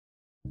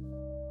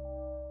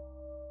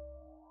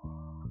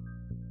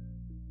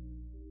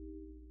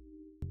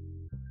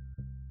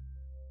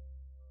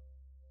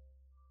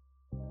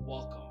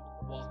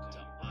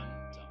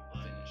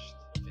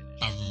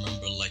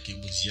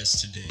was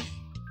yesterday,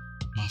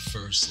 my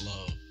first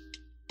love.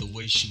 The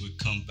way she would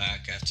come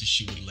back after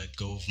she would let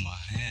go of my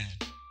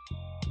hand.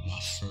 My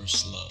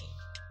first love.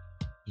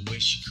 The way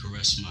she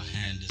caressed my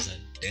hand as I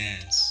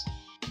danced.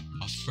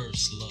 My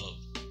first love.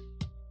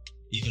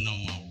 Even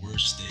on my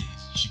worst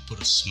days, she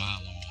put a smile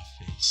on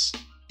my face.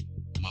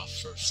 My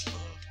first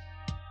love.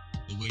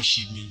 The way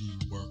she made me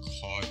work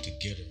hard to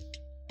get her,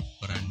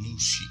 but I knew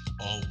she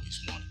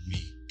always wanted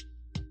me.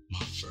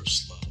 My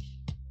first love.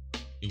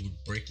 It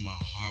would break my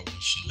heart when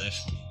she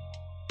left me.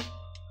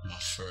 My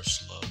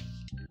first love.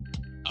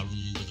 I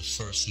remember the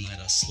first night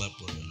I slept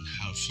with her and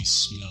how she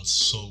smelled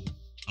so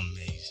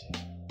amazing.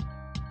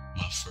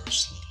 My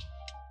first love.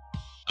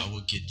 I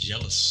would get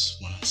jealous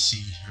when I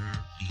see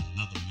her in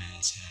another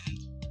man's hand.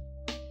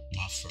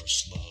 My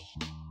first love.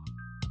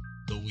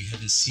 Though we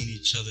haven't seen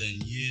each other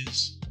in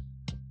years,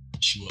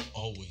 she will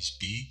always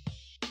be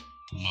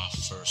my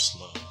first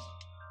love.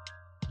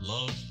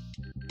 Love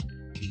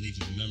can leave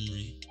a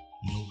memory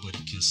nobody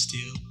can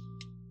steal,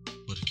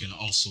 but it can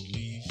also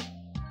leave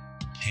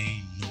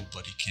pain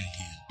nobody can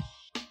heal.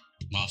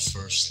 My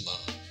first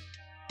love.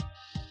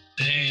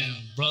 Damn,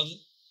 brother.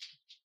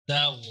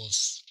 That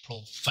was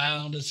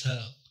profound as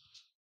hell.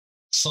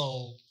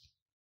 So,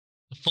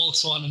 the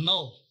folks want to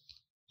know,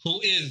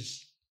 who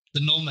is the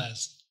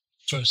Nomad's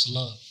first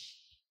love?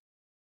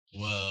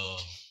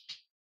 Well,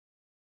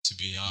 to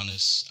be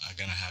honest, I'm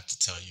gonna have to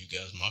tell you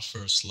guys, my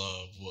first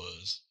love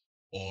was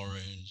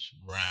orange,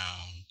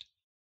 round,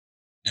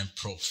 and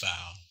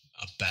profound,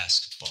 a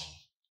basketball.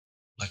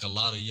 Like a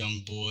lot of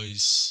young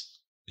boys,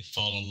 they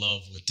fall in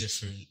love with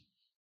different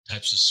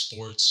types of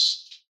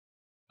sports.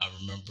 I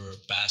remember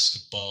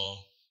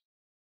basketball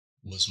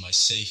was my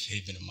safe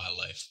haven in my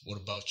life. What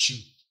about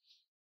you?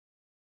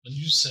 When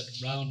you said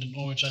round and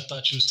orange, I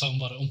thought you was talking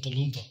about an Oompa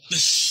Loompa.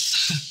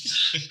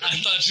 I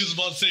thought you was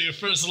about to say your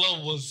first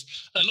love was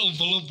an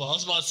Oompa Loompa. I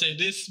was about to say,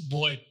 this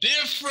boy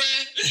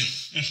different.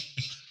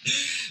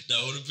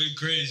 That would have been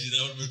crazy.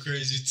 That would have been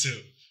crazy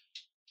too.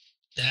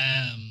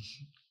 Damn.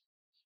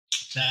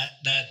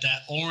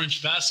 That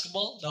orange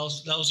basketball,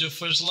 that was your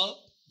first love?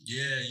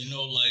 Yeah,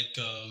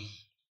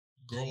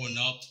 growing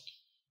up,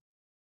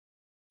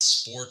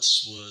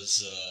 sports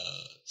was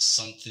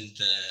something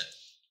that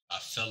I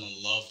fell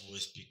in love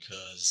with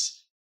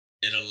because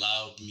it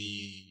allowed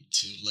me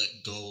to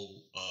let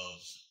go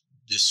of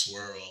this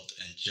world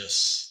and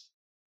just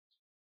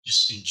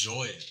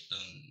enjoy it.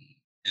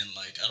 And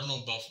I don't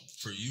know about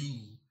for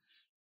you,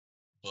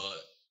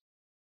 but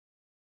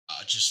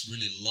I just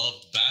really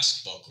loved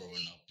basketball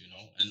growing up,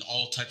 and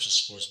all types of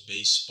sports,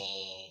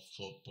 baseball,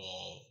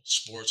 football.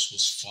 Sports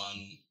was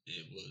fun.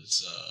 It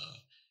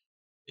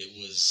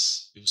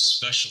was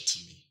special to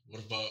me.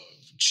 What about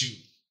you?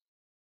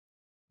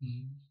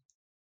 Mm.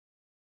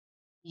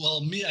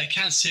 Well, me, I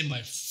can't say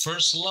my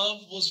first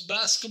love was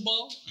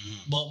basketball,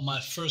 but my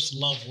first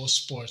love was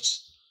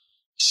sports.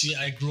 See,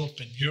 I grew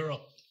up in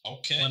Europe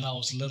when I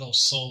was little,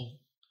 so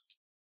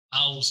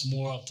I was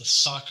more of the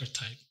soccer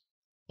type.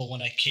 But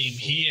when I came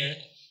here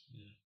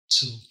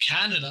to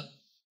Canada,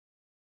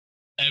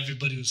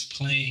 everybody was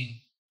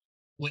playing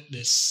with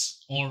this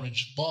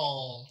orange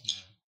ball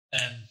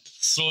and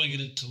throwing it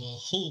into a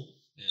hoop.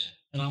 Yeah.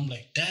 And I'm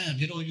like, damn,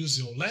 you don't use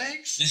your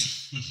legs?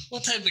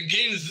 What type of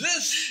game is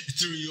this? It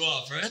threw you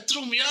off, right? It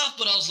threw me off,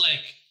 but I was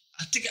like,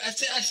 I think I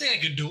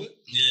could do it.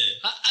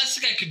 Yeah. I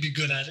think I could be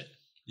good at it.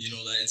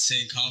 That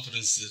insane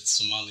confidence that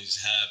Somalis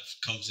have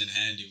comes in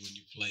handy when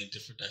you play in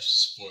different types of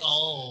sports.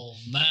 Oh,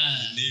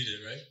 man. You need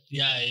it, right?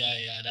 Yeah.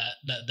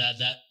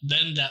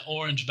 Then that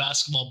orange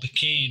basketball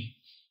became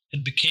a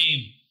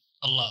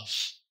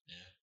love.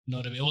 Yeah. You know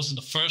what I mean? It wasn't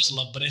the first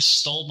love, but it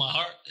stole my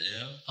heart.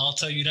 Yeah. I'll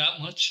tell you that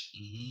much.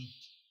 Mm-hmm.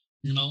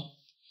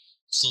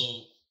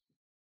 So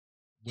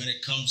when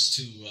it comes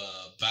to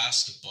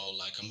basketball,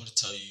 I'm going to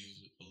tell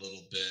you a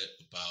little bit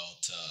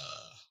about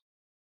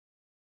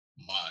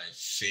my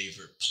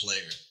favorite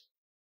player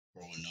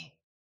growing up.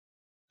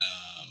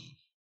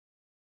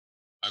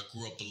 I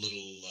grew up in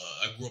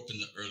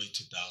the early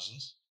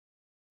 2000s.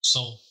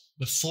 So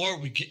before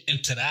we get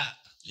into that,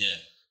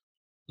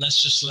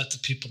 let's just let the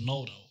people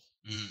know though.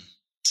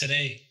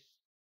 Today,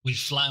 we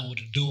flying with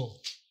a duo.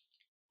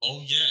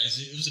 Oh yeah,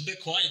 it was a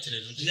bit quiet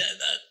today, don't you? Yeah,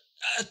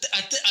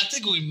 I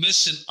think we're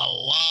missing a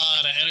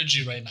lot of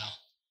energy right now.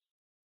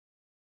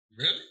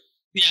 Really?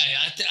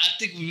 Yeah. I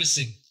think we're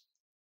missing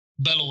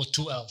Bella with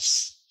 2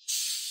 L's.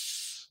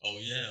 Oh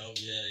yeah.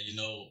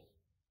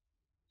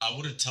 I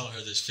wouldn't tell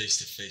her this face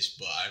to face,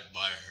 but I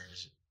admire her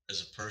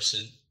as a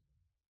person.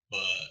 But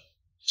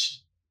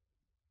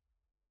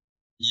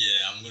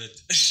I'm gonna.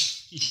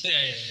 He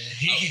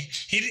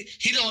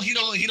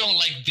don't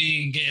like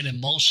getting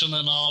emotional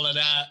and all of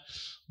that.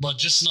 But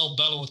just know,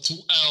 Bella with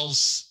 2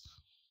 L's.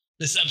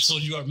 This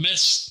episode you are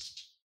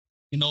missed.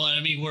 You know what I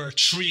mean? We're a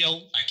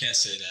trio. I can't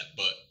say that,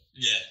 but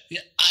yeah.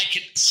 Yeah, I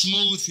can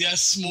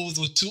smooth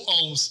with 2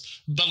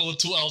 O's. Bella with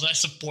 2 L's. I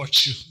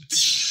support you.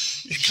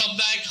 Come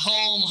back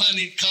home,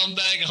 honey. Come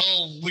back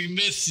home. We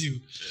miss you. Yeah.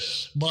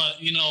 But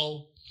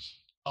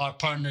our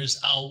partner's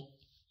out.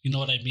 You know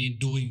what I mean?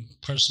 Doing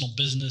personal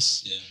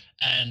business. Yeah.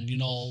 And,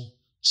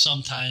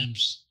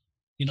 sometimes,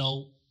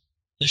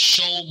 the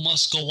show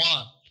must go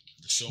on.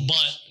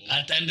 But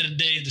at the end of the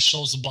day, the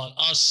show's about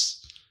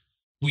us.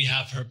 We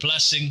have her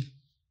blessing.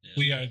 Yeah.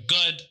 We are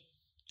good.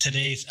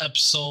 Today's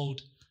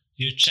episode,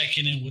 you're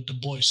checking in with the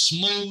boy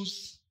Smooth.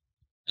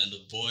 And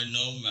the boy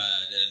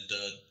Nomad. And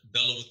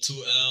Bella with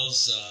 2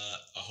 L's.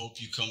 I hope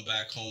you come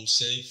back home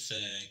safe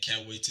and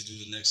can't wait to do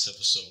the next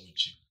episode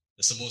with you.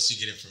 That's the most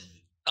you're getting from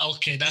me.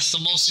 Okay, that's the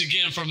most you're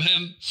getting from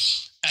him.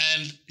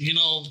 And,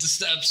 this is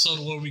the episode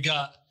where we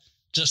got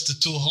just the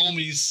 2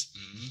 homies.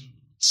 Mm-hmm.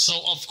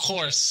 So, of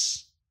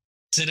course,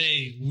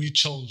 today we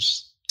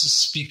chose to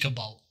speak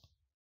about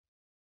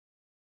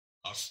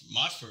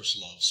my first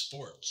love,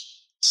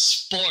 sports.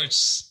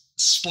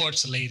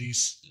 Sports,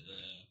 ladies.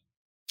 Yeah.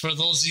 For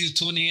those of you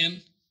tuning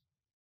in,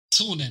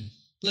 tune in.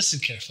 Listen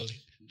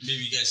carefully.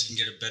 Maybe you guys can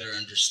get a better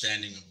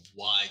understanding of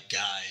why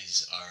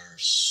guys are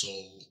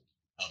so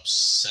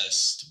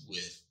obsessed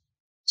with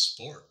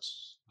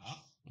sports. Huh?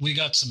 We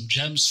got some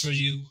gems for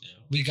you. Yeah.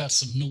 We got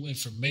some new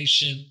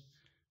information.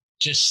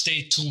 Just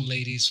stay tuned,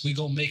 ladies. We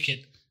gonna make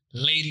it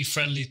lady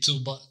friendly too.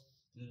 But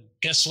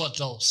guess what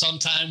though?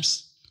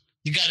 Sometimes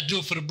you gotta do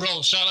it for the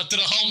bros. Shout out to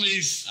the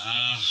homies.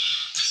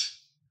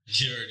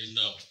 You already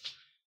know.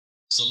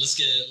 So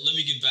let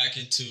me get back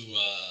into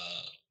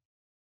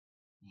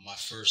my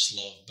first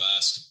love,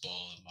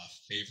 basketball, and my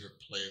favorite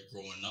player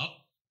growing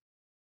up,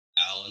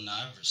 Allen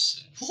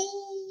Iverson.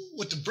 Ooh,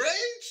 with the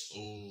Braves?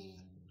 Oh,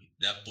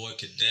 that boy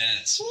could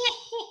dance.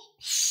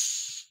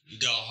 He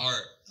got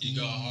heart. He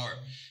got heart.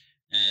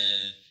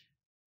 And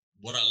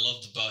what I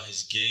loved about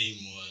his game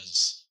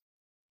was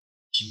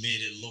he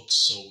made it look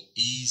so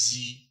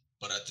easy,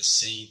 but at the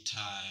same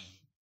time,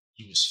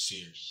 he was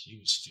fierce. He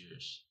was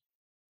fierce.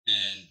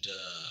 And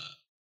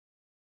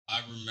I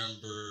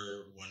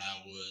remember when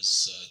I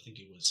was, I think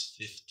it was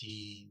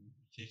 15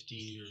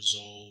 years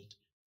old,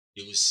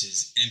 it was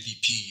his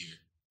MVP year.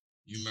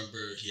 You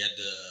remember he had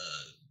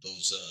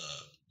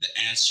the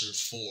answer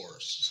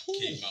fours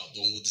came out,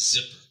 the one with the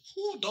zipper.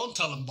 Ooh, don't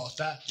tell them about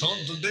that. Yeah.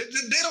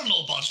 They don't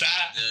know about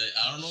that.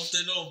 I don't know if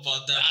they know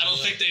about that. I don't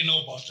think they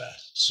know about that.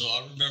 So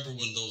I remember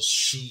when those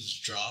shoes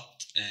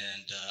dropped,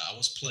 and I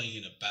was playing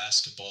in a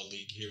basketball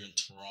league here in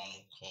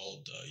Toronto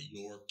called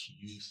York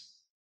Youth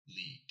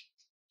League.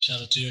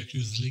 Shout out to York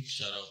Youth League.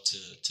 Shout out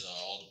to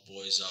all the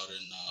boys out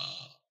in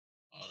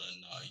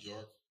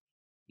York,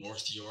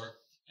 North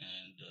York,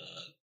 and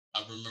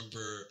I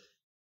remember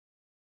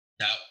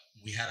that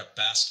we had a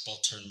basketball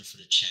tournament for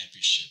the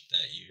championship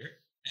that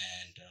year.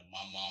 And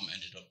my mom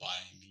ended up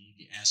buying me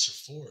the answer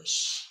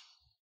fours.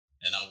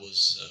 And I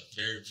was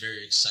very,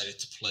 very excited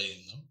to play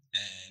in them.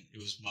 And it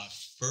was my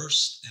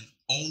first and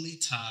only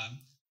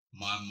time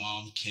my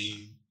mom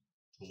came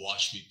to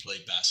watch me play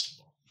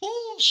basketball.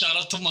 Ooh, shout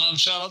out to mom.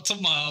 Shout out to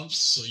mom.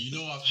 So,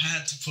 I've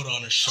had to put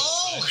on a show.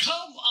 Oh, right?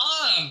 Come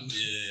on.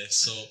 Yeah.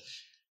 So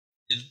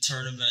in the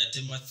tournament, I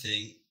did my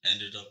thing,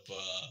 ended up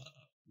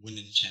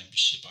winning the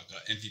championship. I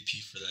got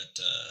MVP for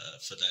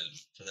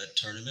that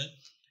tournament.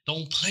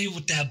 Don't play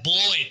with that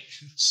boy.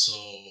 So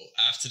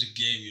after the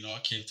game, I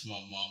came to my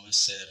mom and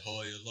said,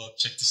 "Oh, look,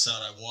 check this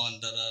out. I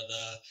won, da da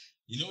da."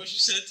 You know what she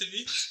said to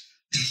me?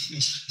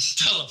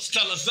 Tell us.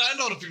 I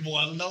know the people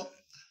want to know.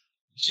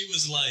 She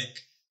was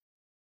like,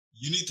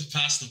 "You need to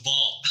pass the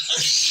ball."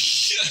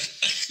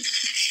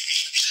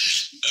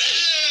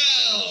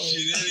 Damn!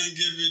 She didn't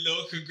give me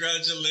no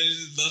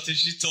congratulations, nothing.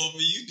 She told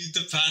me, "You need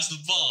to pass the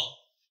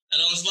ball."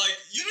 And I was like,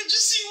 "You didn't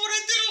just see what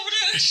I did over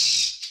there?"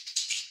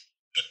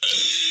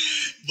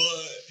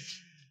 But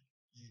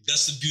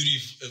that's the beauty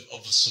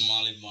of a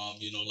Somali mom,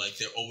 like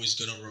they're always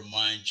going to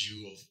remind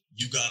you of,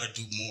 you got to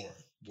do more.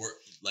 Work,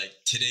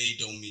 like today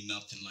don't mean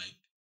nothing. Like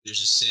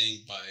there's a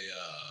saying by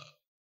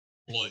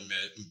Floyd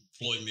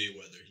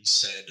Mayweather. He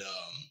said,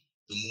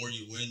 the more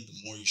you win,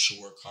 the more you should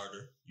work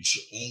harder. You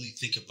should only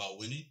think about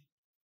winning.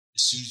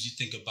 As soon as you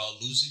think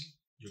about losing,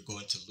 you're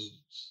going to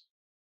lose.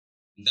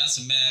 And that's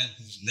a man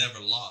who's never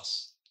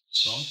lost.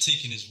 So I'm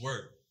taking his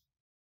word.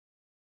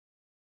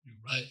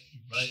 You're right.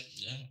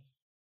 Yeah.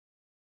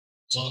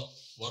 So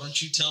why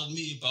don't you tell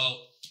me about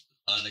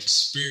an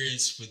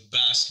experience with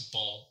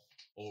basketball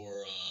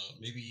or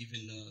maybe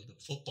even the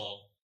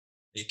football,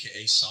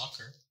 aka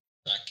soccer,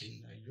 back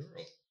in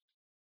Europe?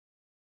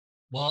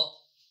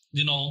 Well,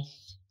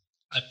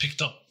 I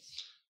picked up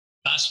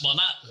basketball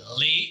not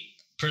late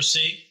per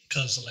se,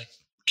 because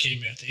came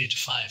here at the age of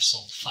 5, so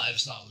 5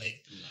 is not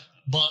late. No.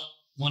 But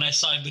when I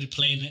saw everybody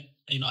playing it,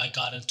 I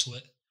got into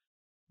it.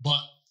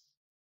 But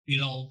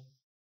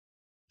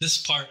this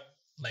part,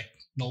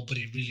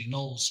 nobody really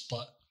knows,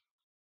 but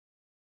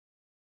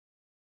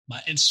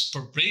my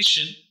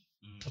inspiration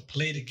to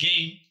play the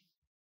game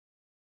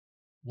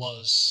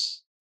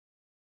was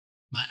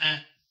my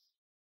aunt.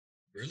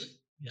 Really?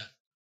 Yeah.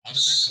 How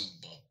did that come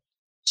about?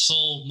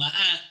 So my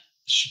aunt,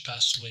 she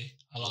passed away.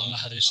 Allah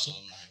HADITH.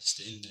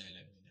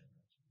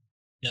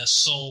 Yeah,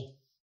 so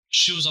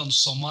she was on the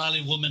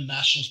Somali women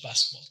nationals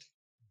basketball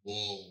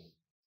team.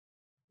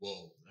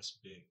 Whoa, that's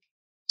big.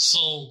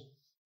 So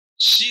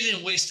she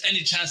didn't waste any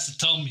chance to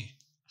tell me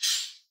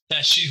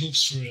that she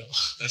hoops for real.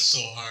 That's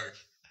so hard.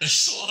 That's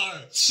so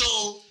hard.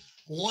 So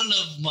one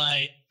of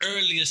my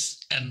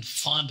earliest and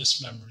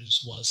fondest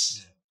memories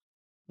was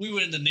we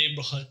were in the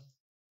neighborhood,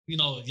 you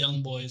know,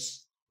 young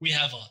boys. We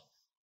have a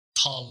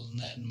tall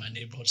net in my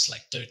neighborhood. It's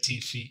like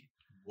 13 feet.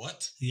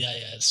 What? Yeah.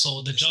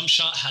 So the jump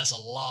shot has a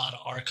lot of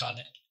arc on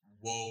it.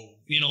 Whoa.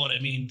 You know what I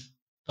mean?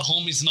 The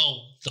homies know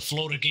the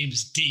floater game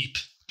is deep.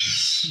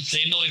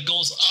 They know it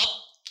goes up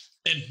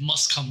and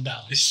must come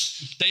down.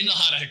 They know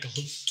how that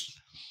goes.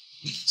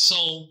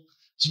 So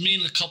it's me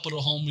and a couple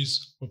of the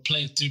homies were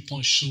playing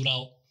 3-point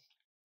shootout.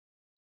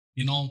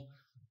 You know,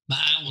 my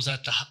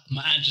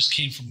aunt just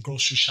came from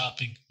grocery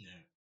shopping. Yeah.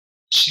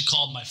 She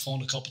called my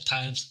phone a couple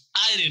times.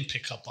 I didn't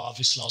pick up,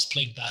 obviously. I was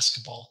playing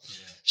basketball.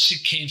 Yeah. She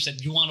came,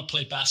 said, you want to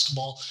play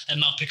basketball and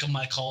not pick up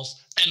my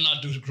calls and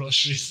not do the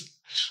groceries?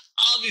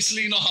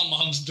 Obviously, you know how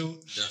moms do.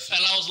 Definitely.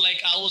 And I was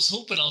like, I was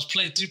hooping. I was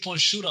playing 3-point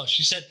shootout.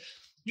 She said,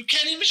 you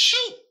can't even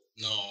shoot.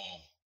 No.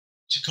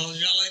 She called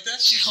you out like that?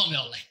 She called me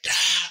out like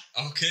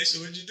that. Okay, so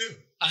what'd you do?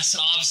 I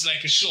said, obviously, I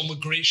can shoot. I'm a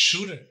great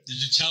shooter.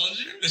 Did you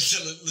challenge her?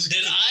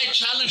 Did I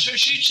challenge her?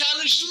 She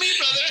challenged me,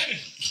 brother.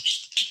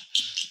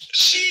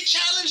 She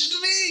challenged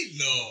me.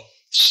 No.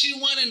 She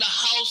went in the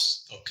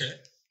house. Okay.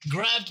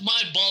 Grabbed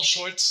my ball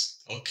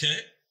shorts. Okay.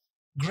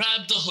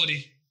 Grabbed the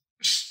hoodie.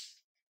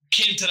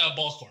 Came to that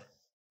ball court.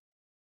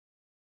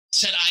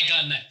 Said, I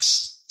got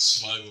next.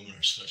 Somali women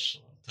are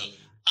special, I'm telling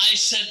you. I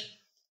said,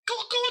 go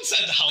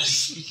inside the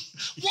house.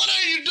 What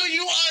are you doing?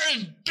 You are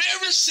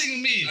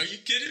embarrassing me. Are you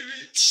kidding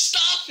me?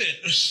 Stop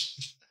it.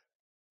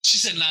 She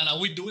said, nah,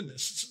 we doing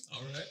this.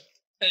 All right.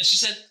 And she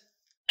said,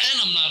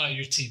 and I'm not on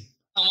your team.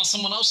 I want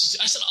someone else's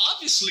team. I said,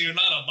 obviously you're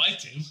not on my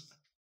team.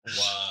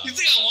 Wow. You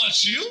think I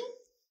want you?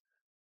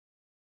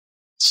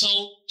 So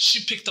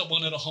she picked up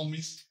one of the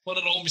homies. One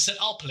of the homies said,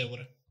 I'll play with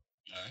her.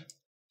 All right.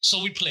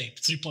 So we played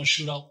 3-point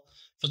shootout.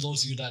 For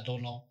those of you that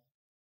don't know,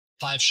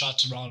 5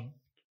 shots around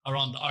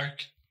the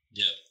arc.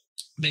 Yeah.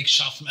 Make a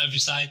shot from every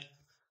side.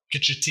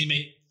 Get your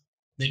teammate.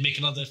 They make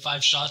another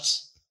 5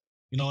 shots.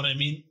 You know what I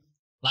mean?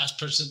 First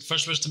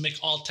person to make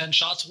all 10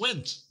 shots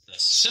wins.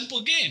 That's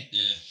simple game.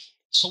 Yeah.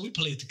 So we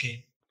played the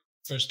game.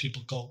 First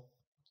people go.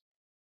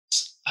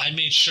 I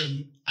made sure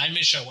I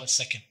went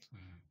second.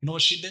 Mm-hmm. You know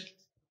what she did?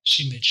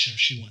 She made sure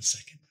she went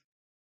second.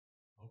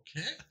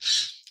 Okay.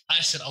 I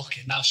said,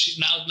 okay, now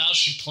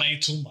she playing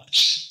too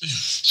much.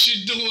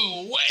 She's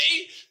doing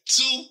way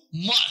too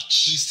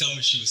much. Please tell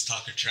me she was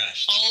talking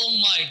trash. Oh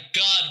my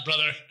God,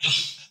 brother.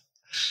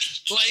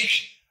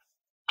 Like,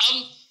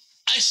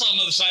 I saw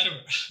another side of her.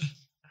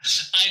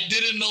 I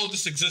didn't know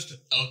this existed.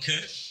 Okay.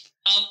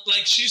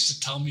 Like, she used to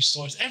tell me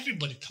stories.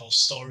 Everybody tells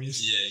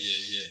stories.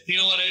 Yeah. You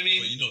know what I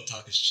mean? But you know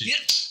talk is cheap.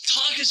 Yeah,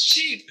 talk is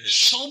cheap. Yeah.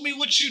 Show me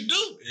what you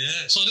do.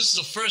 Yeah. So this is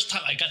the first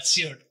time I got to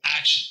see her in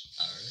action.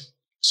 All right.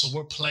 So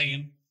we're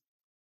playing.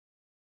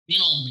 You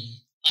know me.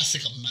 I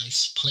think I'm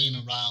nice, playing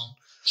around,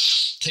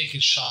 taking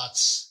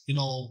shots, you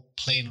know,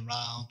 playing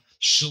around,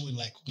 shooting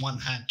like one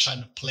hand,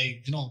 trying to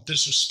play, you know,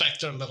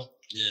 disrespect her a little.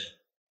 Yeah.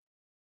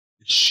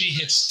 She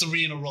hits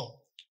 3 in a row.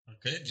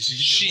 Okay.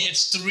 She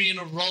hits 3 in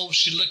a row.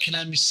 She looking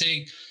at me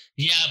saying,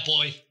 yeah,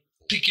 boy,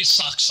 pick your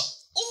socks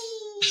up.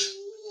 Ooh.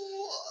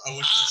 I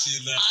wish I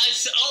seen that. I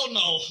said, oh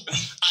no.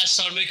 I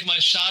started making my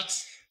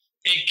shots.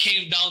 It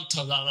came down to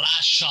the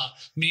last shot.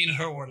 Me and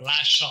her were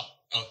last shot.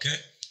 Okay.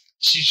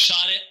 She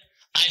shot it.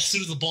 I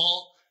threw the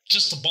ball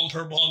just to bump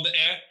her ball in the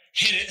air,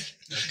 hit it,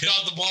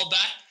 got the ball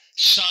back,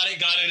 shot it,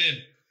 got it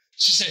in.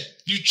 She said,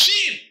 you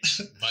cheat.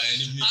 By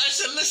any means. I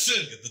said,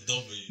 listen. Get the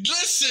W.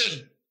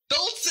 Listen.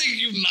 Don't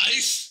think you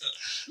nice.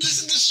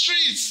 This is the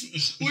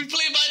streets. We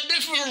play by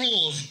different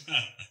rules.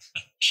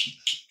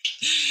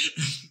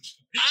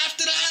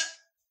 After that,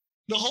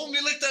 the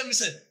homie looked at me and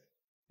said,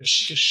 if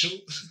she can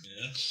shoot.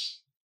 Yeah.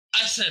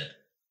 I said,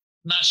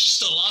 nah, she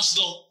still lost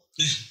though.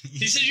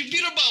 He said, you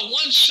beat her by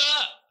 1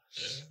 shot.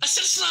 Yeah. I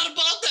said, it's not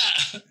about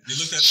that. You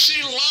looked at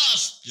she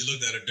lost. You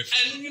looked at her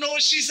differently. And you know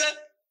what she said?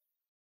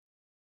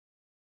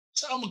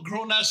 She said, I'm a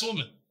grown-ass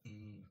woman.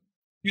 Mm.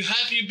 You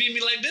happy you beat me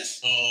like this?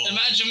 Oh.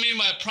 Imagine me in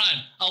my prime.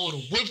 I would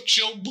have whipped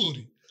your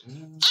booty.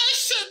 Ooh. I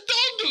said,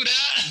 don't do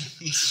that.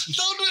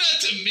 Don't do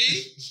that to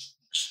me.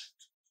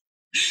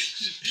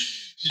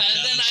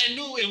 And then I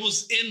knew it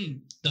was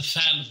in the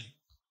family.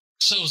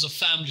 So it was a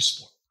family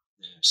sport.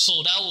 Yeah.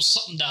 So that was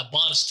something that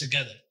brought us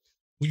together.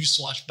 We used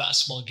to watch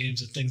basketball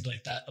games and things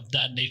like that, of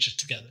that nature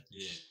together.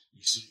 Yeah.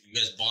 You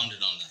guys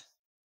bonded on that.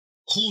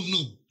 Who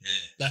knew?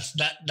 Yeah.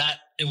 That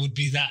it would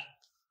be that.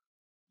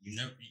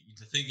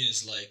 The thing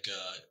is, like,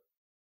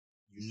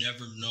 you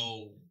never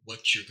know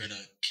what you're going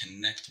to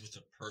connect with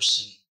a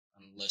person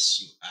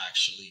unless you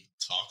actually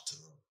talk to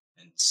them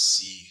and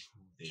see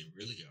who they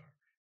really are.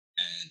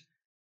 And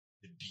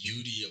the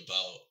beauty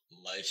about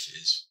life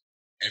is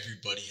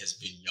everybody has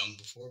been young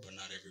before, but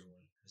not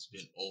everyone has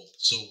been old.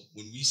 So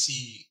when we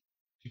see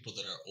people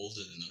that are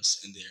older than us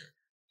and they're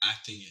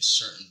acting a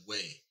certain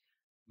way,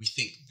 we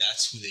think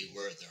that's who they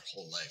were their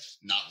whole life,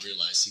 not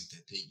realizing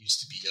that they used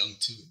to be young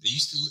too. They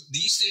used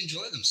to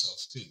enjoy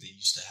themselves too. They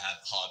used to have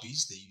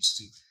hobbies. They used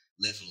to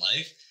live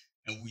life,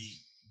 and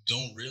we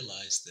don't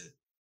realize that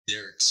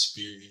their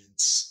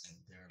experience and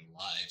their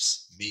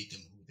lives made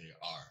them who they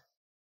are.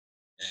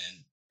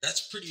 And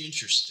that's pretty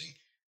interesting.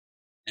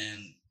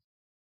 And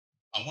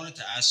I wanted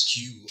to ask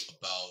you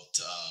about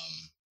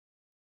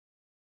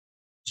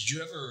did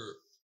you ever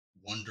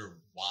wonder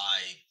why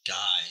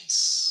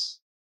guys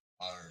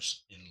are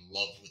in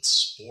love with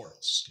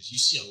sports? Because you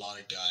see a lot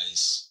of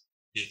guys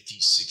 50,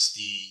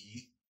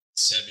 60,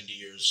 70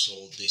 years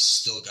old, they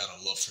still got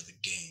a love for the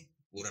game,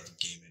 whatever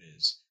game it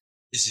is.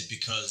 Is it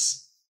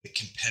because the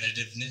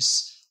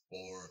competitiveness,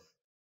 or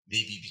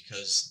maybe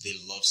because they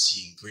love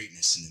seeing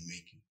greatness in the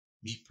making?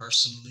 Me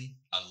personally,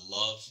 I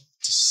love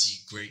to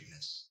see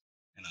greatness,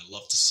 and I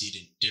love to see it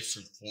in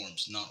different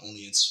forms, not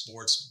only in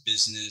sports,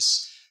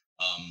 business,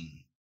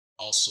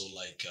 also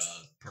like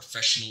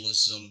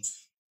professionalism.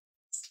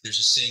 There's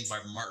a saying by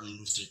Martin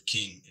Luther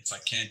King: if I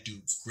can't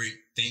do great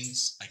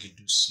things, I can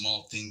do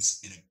small things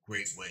in a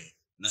great way.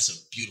 And that's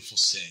a beautiful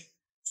saying.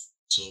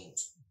 So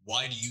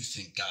why do you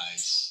think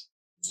guys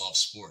love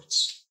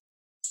sports?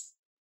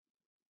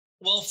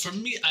 Well, for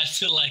me, I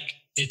feel like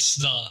it's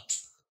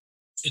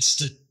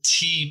the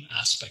team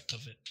aspect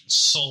of it.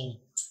 So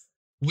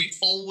we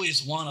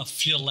always want to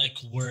feel like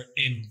we're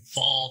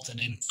involved and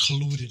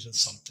included in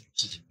something.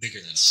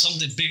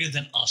 Something bigger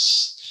than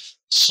us.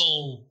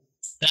 So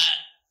that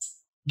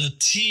the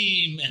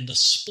team and the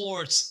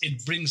sports,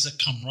 it brings a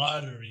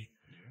camaraderie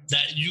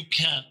that you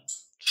can't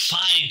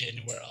find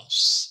anywhere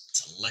else.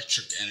 It's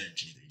electric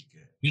energy that you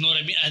get. You know what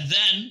I mean? And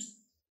then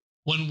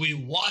when we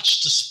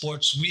watch the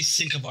sports, we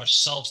think of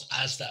ourselves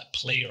as that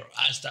player,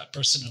 as that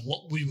person, and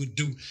what we would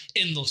do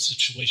in those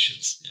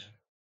situations. Yeah.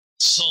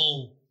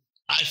 So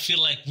I feel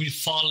like we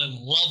fall in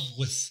love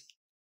with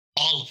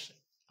all of it.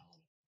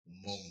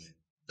 Moment,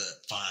 the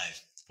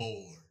 5,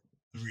 4,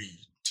 3,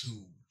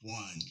 2,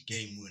 1,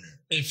 game winner.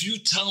 If you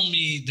tell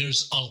me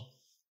there's a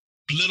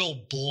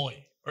little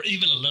boy or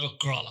even a little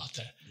girl out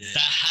there that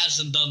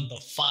hasn't done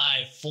the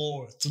 5,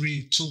 4,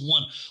 3, 2,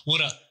 1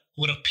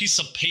 with a piece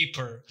of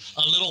paper,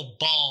 a little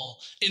ball,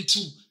 into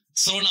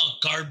throwing out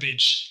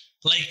garbage.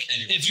 Like,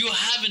 if you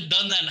haven't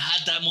done that and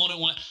had that moment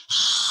when,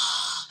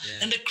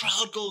 and the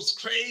crowd goes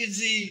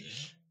crazy. Yeah.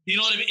 You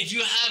know what I mean? If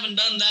you haven't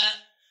done that,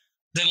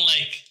 then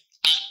like,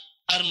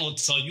 I don't know what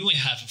to tell you. You ain't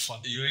having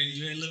fun. You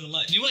ain't living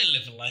life. You ain't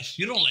living life.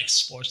 You don't like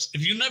sports.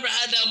 If you never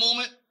had that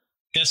moment,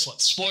 guess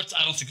what? Sports,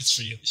 I don't think it's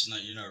for you.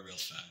 You're not a real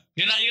fan.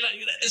 You're not,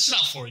 it's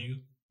not for you.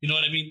 You know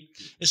what I mean?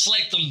 It's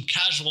like them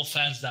casual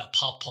fans that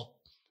pop up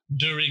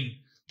during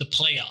the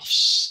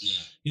playoffs.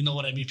 Yeah. You know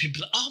what I mean?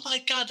 People are like, oh my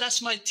God,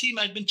 that's my team.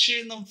 I've been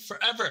cheering them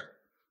forever.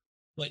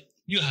 Like,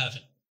 you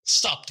haven't.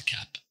 Stop the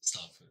cap.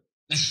 Stop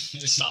it.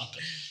 Stop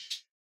it.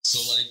 So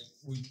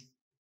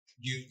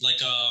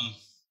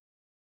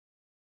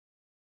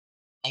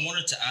I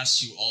wanted to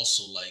ask you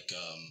also, like,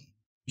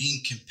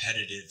 being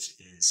competitive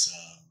is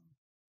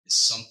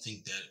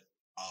something that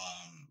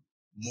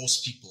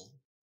most people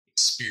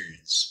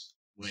experience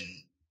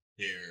when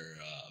they're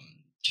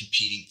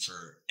competing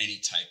for any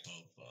type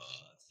of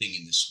thing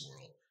in this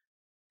world.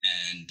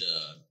 And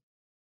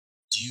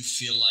do you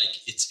feel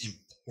like it's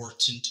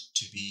important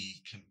to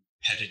be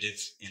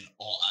competitive in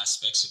all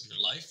aspects of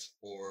your life,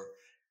 or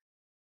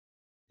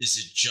is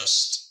it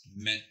just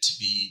meant to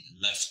be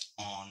left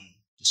on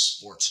the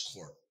sports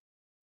court?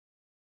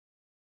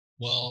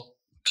 Well,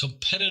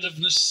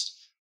 competitiveness,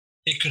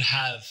 it could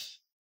have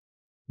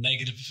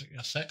negative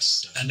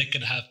effects. Definitely. And it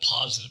could have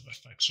positive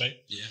effects, right?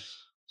 Yeah.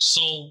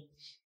 So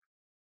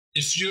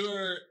if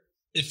you're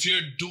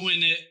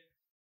doing it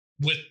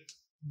with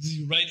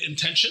the right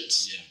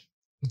intentions,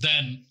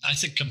 then I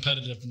think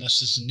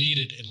competitiveness is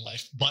needed in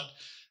life. But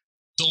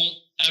don't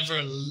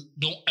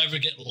ever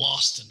get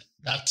lost in it.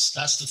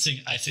 That's the thing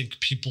I think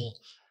people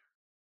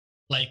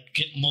like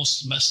get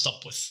most messed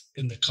up with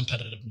in the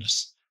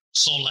competitiveness.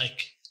 So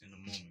like, in the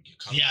moment, get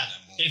caught in that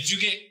moment.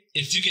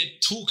 If you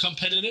get too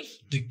competitive,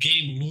 the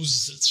game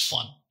loses its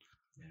fun.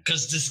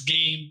 Because this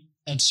game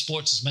and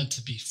sports is meant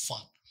to be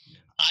fun.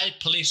 I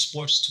play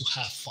sports to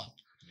have fun.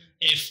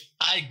 If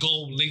I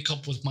go link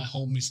up with my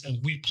homies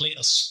and we play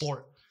a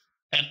sport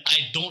and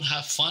I don't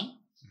have fun,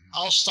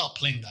 I'll stop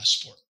playing that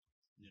sport.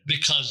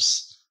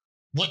 Because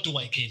what do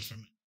I gain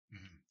from it?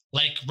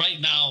 Like right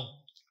now,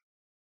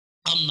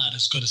 I'm not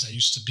as good as I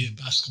used to be in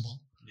basketball.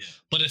 Yeah.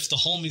 But if the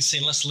homies say,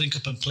 let's link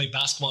up and play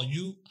basketball,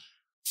 you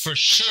for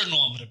sure know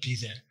I'm going to be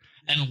there.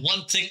 And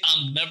one thing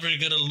I'm never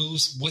going to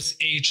lose, with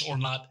age or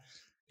not,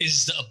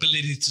 is the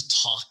ability to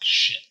talk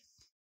shit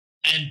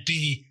and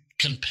be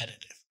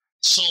competitive.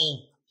 So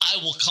I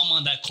will come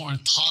on that court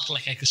and talk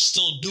like I could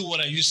still do what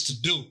I used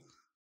to do.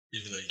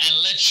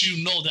 And let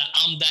you know that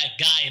I'm that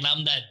guy and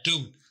I'm that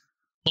dude.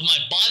 But my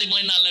body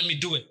might not let me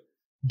do it.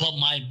 But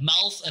my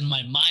mouth and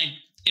my mind,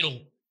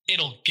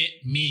 it'll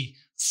get me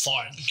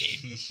far in the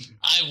game.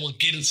 I will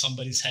get in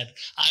somebody's head.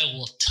 I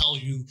will tell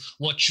you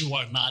what you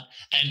are not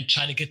and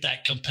try to get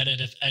that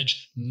competitive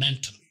edge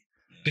mentally.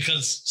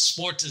 Because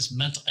sport is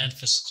mental and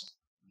physical.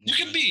 You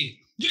can be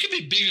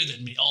bigger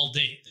than me all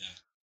day. Yeah.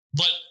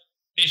 But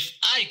if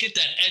I get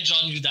that edge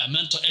on you, that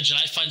mental edge, and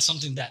I find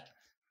something that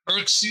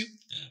irks you,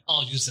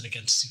 I'll use it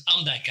against you.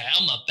 I'm that guy.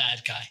 I'm a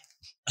bad guy.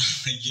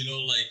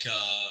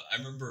 I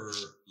remember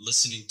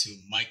listening to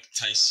Mike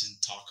Tyson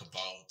talk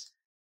about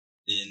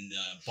in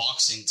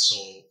boxing. So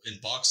in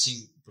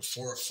boxing,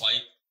 before a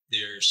fight,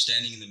 they're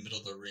standing in the middle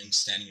of the ring,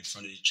 standing in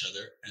front of each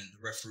other, and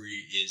the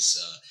referee is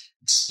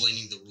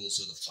explaining the rules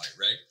of the fight,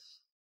 right?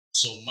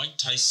 So Mike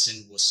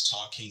Tyson was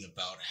talking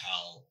about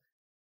how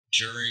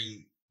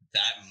during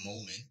that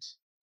moment,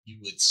 he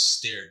would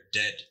stare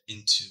dead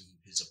into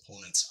his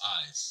opponent's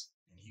eyes,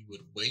 and he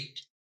would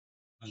wait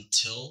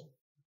until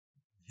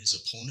his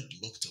opponent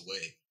looked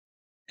away.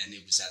 And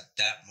it was at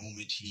that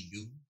moment he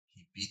knew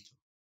he beat them.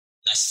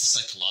 That's the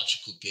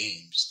psychological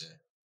games that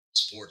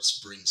sports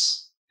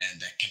brings, and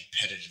that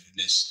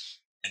competitiveness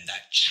and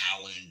that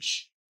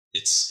challenge.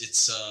 It's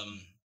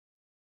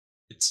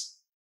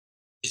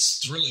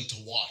thrilling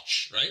to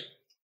watch, right?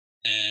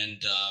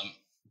 And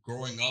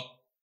growing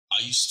up, I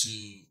used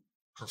to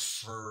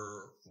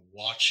prefer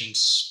watching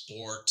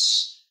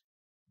sports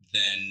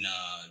than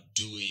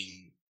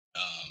doing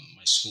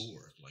my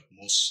schoolwork, like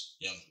most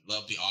young.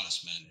 I'll be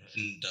honest, man.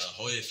 And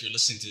Hoya, if you're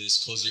listening to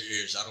this, close your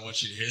ears. I don't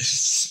want you to hear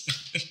this.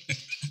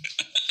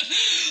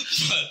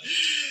 But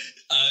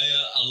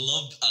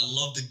I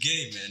love the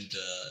game, and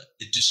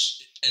it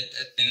just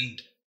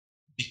and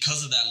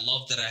because of that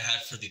love that I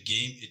had for the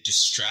game, it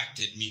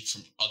distracted me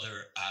from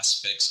other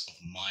aspects of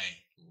my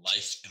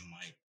life and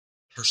my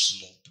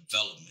personal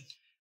development.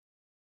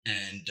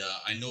 And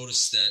I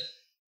noticed that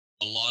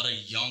a lot of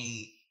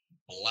young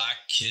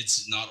Black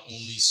kids, not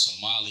only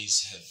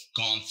Somalis, have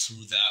gone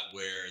through that,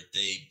 where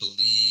they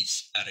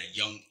believe at a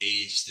young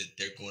age that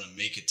they're going to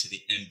make it to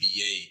the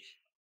NBA,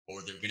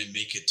 or they're going to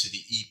make it to the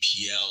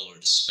EPL or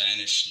the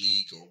Spanish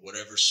League or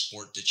whatever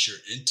sport that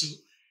you're into.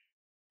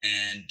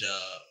 And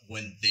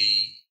when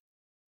they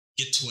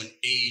get to an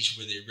age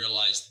where they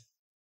realize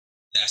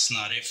that's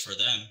not it for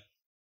them,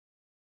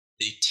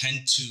 they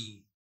tend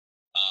to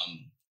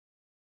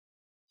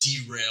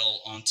derail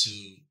onto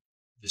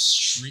the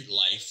street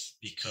life,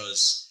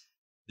 because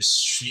the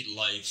street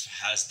life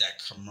has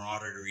that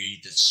camaraderie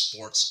that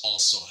sports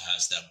also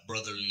has, that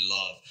brotherly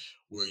love,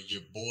 where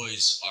your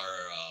boys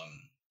are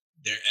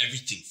they're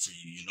everything for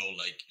you,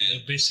 and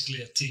they're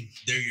basically a team.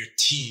 They're your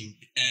team.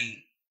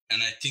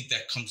 And I think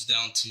that comes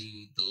down to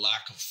the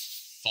lack of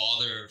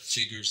father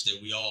figures that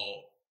we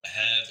all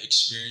have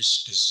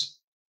experienced, because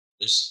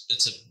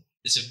it's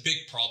a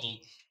big problem.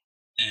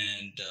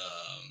 And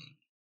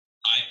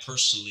I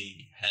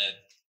personally had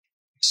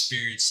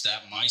experienced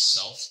that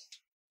myself.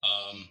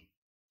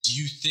 Do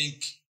you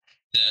think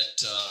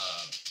that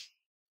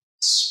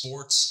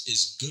sports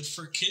is good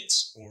for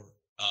kids, or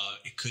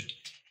it could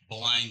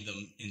blind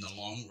them in the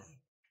long run?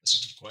 That's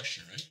a good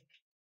question, right?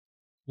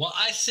 Well,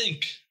 I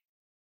think,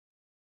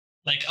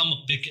 I'm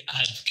a big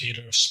advocate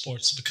of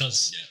sports,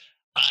 because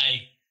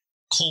I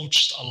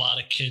coached a lot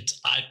of kids.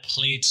 I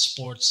played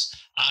sports.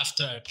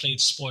 After I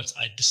played sports,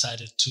 I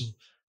decided to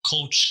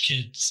coach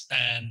kids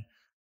and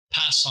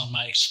pass on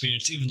my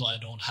experience, even though I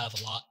don't have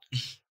a lot.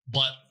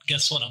 But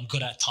guess what? I'm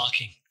good at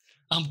talking.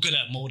 I'm good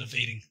at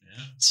motivating.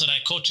 Yeah. So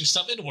that coaching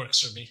stuff, it works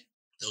for me.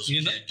 Those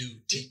who can't do,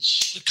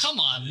 teach. Come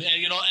on,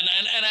 man.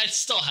 And I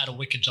still had a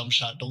wicked jump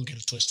shot. Don't get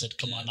it twisted.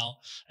 Come on now.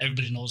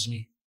 Everybody knows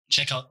me.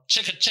 Check the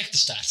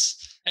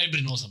stats.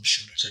 Everybody knows I'm a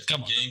shooter. Check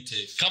Come the on. Game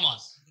tape. Come on.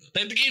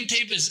 The game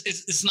tape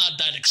is not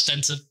that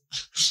extensive,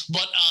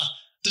 but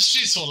the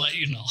streets will let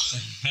you know.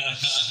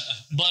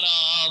 But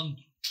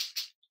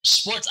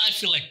sports, I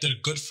feel like they're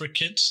good for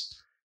kids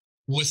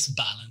with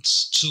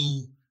balance.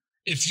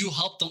 If you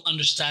help them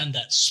understand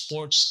that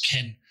sports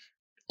can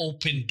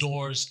open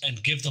doors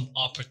and give them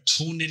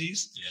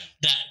opportunities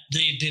that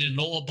they didn't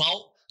know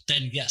about,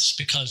 then yes,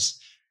 because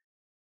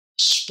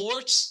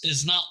sports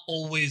is not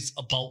always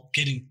about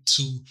getting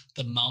to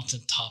the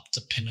mountaintop,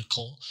 the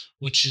pinnacle,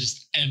 which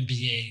is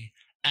NBA,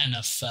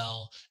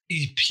 NFL,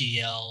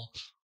 EPL,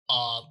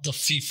 the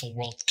FIFA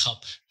World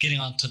Cup, getting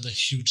onto the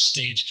huge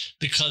stage.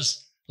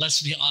 Because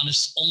let's be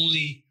honest,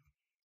 only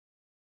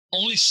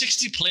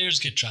 60 players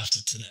get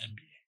drafted to the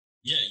NBA.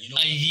 Yeah,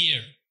 a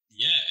year.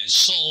 Yeah.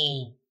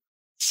 So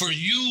for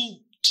you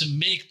to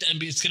make the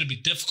NBA, it's going to be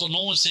difficult.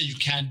 No one said you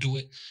can't do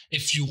it.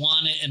 If you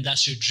want it and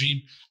that's your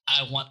dream,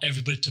 I want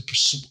everybody to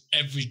pursue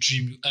every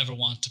dream you ever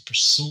want to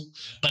pursue.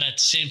 Yeah. But at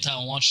the same time,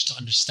 I want you to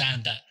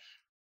understand that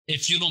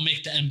if you don't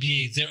make the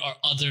NBA, there are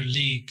other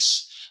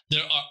leagues.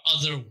 There are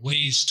other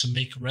ways to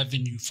make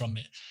revenue from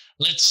it.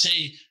 Let's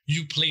say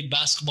you played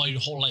basketball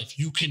your whole life.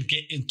 You can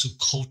get into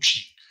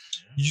coaching.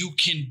 You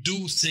can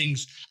do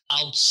things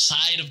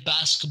outside of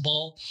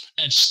basketball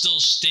and still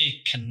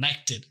stay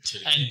connected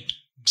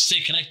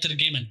stay connected to the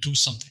game and do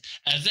something.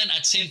 And then at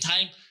the same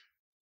time,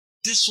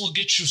 this will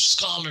get you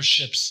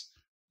scholarships.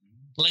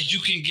 Like you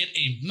can get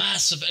a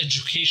massive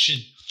education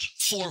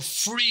for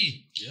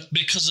free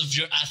because of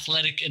your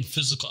athletic and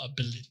physical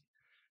ability.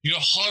 Your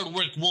hard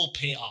work will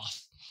pay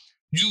off.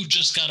 You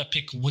just got to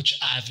pick which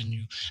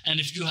avenue. And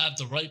if you have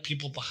the right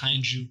people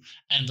behind you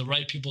and the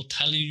right people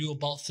telling you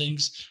about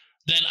things,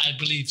 then I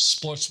believe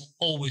sports will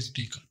always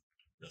be good.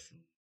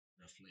 Definitely.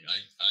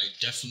 I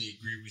definitely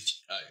agree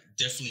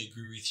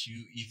with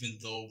you. Even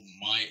though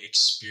my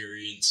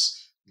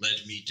experience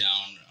led me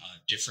down a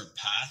different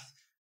path,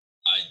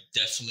 I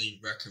definitely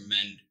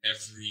recommend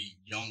every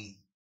young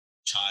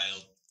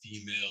child,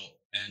 female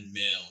and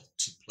male,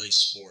 to play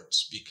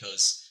sports,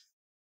 because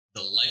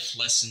the life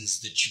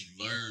lessons that you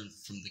learn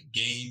from the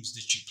games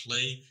that you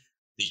play,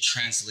 they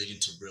translate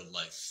into real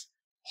life.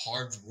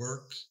 Hard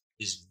work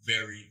is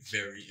very,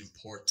 very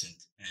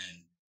important.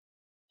 And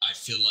I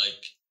feel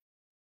like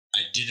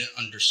I didn't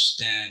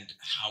understand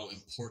how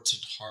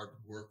important hard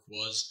work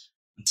was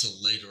until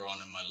later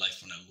on in my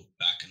life, when I look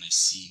back and I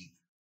see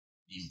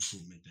the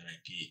improvement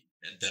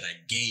that I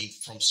gained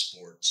from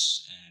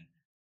sports, and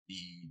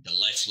the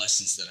life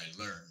lessons that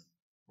I learned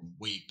from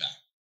way back.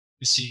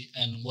 You see,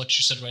 and what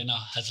you said right now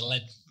has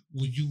led,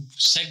 you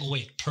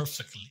segued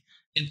perfectly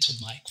into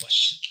my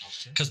question.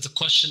 Because the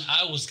question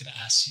I was going to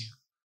ask you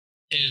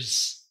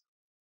is,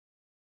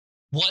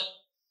 what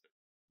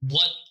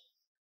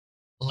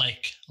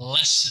like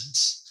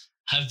lessons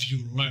have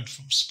you learned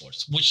from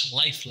sports? Which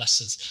life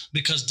lessons?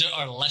 Because there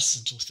are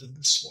lessons within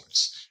the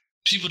sports.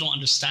 People don't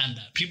understand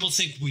that. People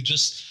think we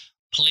just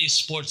play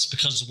sports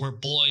because we're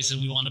boys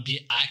and we want to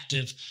be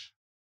active.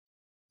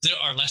 There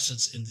are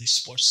lessons in these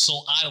sports.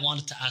 So I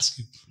wanted to ask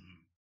you,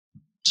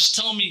 just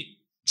tell me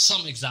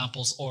some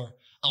examples or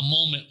a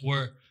moment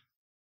where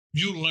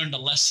you learned a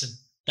lesson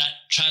that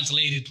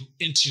translated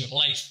into your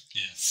life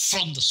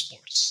from the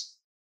sports.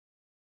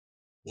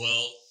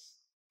 Well,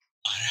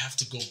 I'd have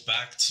to go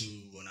back to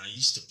when I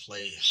used to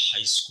play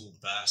high school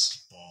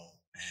basketball,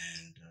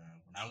 and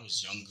when I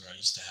was younger, I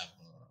used to have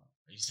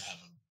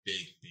a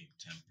big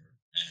temper,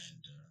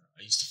 and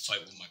I used to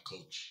fight with my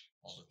coach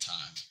all the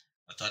time.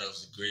 I thought I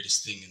was the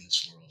greatest thing in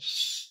this world,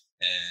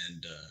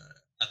 and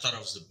I thought I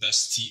was the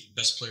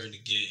best player in the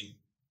game.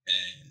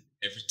 And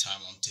every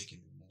time I'm taking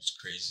the most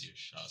craziest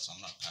shots,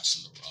 I'm not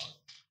passing the rock.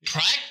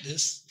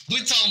 Practice?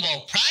 We talking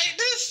about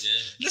practice?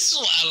 Yeah. This is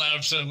why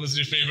Alam said was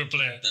your favorite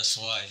player. That's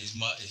why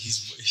he's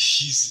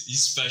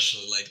special.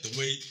 Like the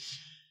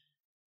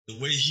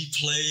way he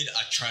played,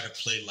 I try to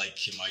play like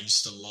him. I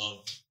used to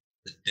love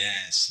the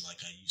dance.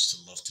 Like I used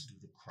to love to do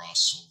the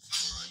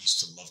crossover. I used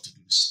to love to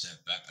do the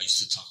step back. I used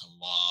to talk a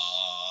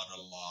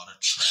lot of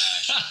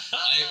trash.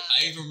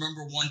 I even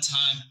remember one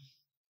time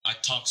I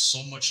talked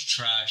so much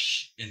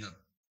trash in a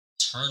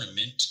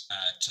tournament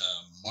at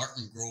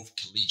Martin Grove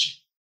Collegiate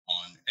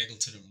on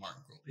Eglinton and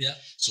Martin Grove. Yeah.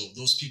 So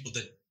those people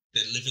that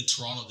live in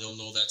Toronto, they'll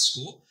know that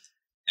school.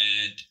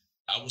 And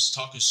I was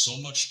talking so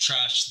much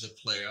trash to the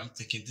player. I'm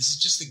thinking, this is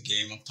just a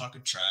game. I'm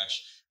talking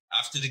trash.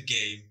 After the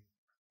game,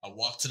 I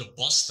walked to the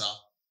bus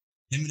stop.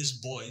 Him and his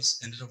boys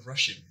ended up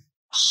rushing me.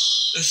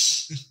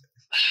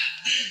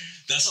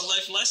 That's a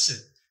life lesson.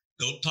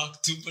 Don't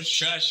talk too much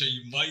trash or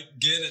you might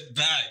get it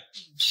back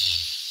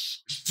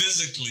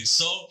physically.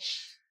 So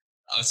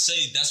I'd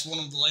say that's one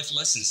of the life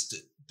lessons.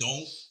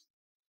 Don't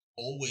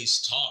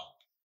always talk.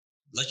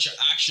 Let your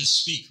actions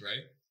speak,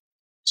 right?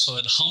 So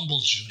it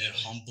humbled you. It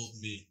humbled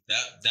me.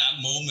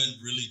 That moment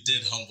really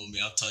did humble me.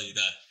 I'll tell you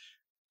that.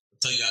 I'll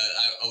tell you,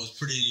 I was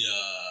pretty,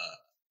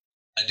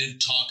 I didn't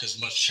talk as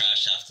much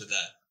trash after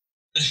that.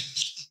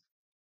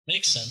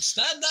 Makes sense.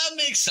 That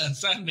makes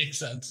sense. That makes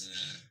sense.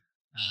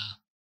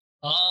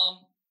 Yeah.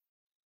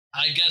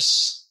 I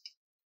guess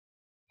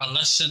a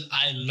lesson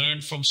I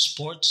learned from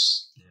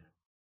sports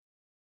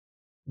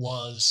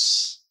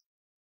was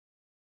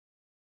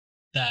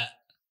that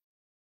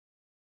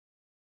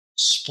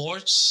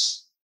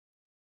sports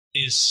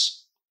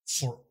is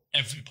for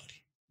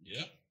everybody.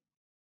 Yeah.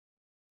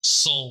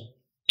 So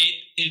it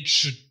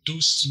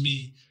introduced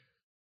me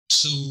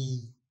to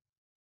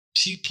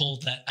people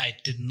that I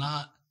did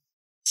not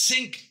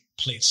think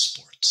played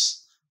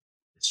sports.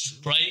 It's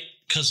true. Right?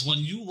 Because when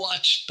you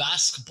watch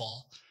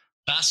basketball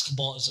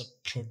is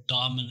a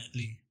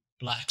predominantly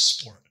black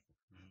sport.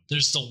 Mm-hmm.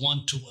 There's the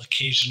 1-2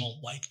 occasional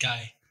white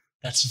guy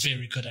that's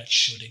very good at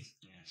shooting.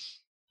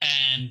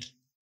 Yeah.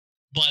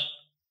 But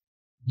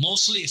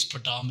mostly it's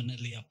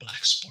predominantly a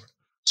black sport.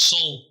 So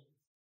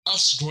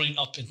us growing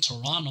up in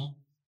Toronto,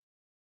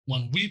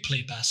 when we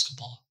play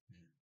basketball,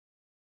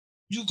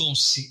 you gonna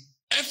see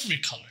every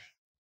color.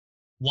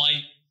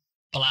 White,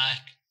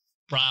 black,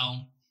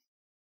 brown,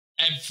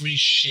 every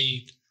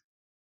shade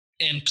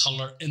and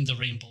color in the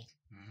rainbow.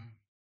 Mm-hmm.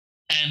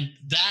 And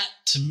that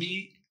to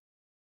me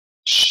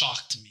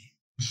shocked me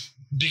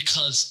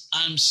because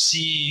I'm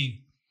seeing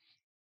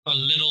a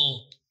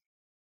little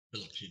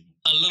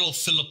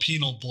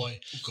Filipino boy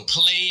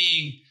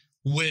playing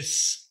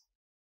with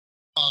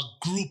a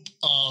group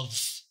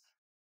of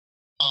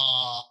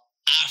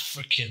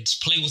Africans,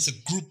 playing with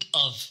a group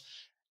of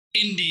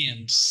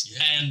Indians,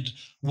 and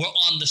we're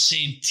on the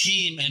same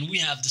team and we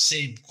have the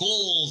same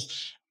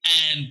goals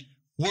and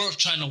we're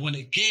trying to win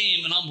a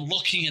game. And I'm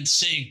looking and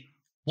saying,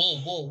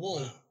 whoa.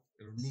 Wow.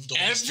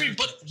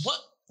 Everybody,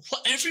 what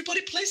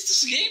everybody plays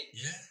this game?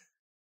 Yeah.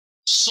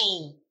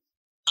 So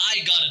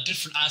I got a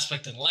different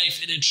aspect in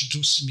life. It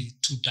introduced me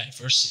to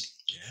diversity.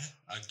 Yeah,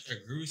 I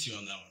agree with you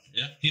on that one.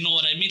 Yeah. You know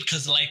what I mean?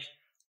 Because like,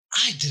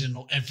 I didn't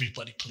know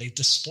everybody played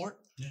this sport.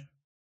 Yeah.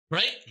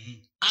 right?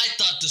 I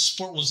thought the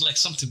sport was like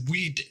something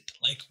we did.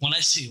 Like when I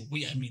say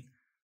we, I mean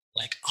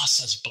like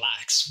us as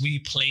blacks, we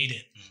played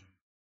it.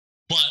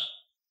 But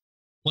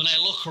when I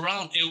look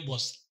around, it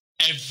was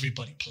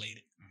everybody played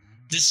it.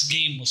 This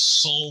game was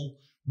so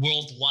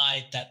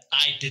worldwide that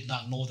I did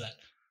not know that.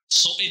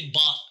 So it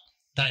brought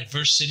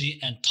diversity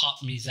and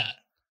taught me that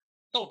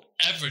don't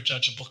ever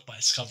judge a book by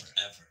its cover.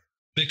 Ever.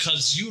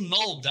 Because you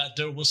know that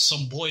there was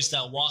some boys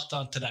that walked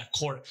onto that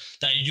court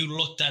that you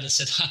looked at and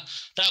said,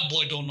 that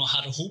boy don't know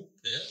how to hoop.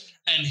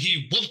 Yeah. And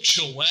he whooped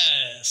your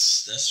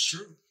ass. That's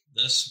true.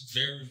 That's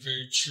very,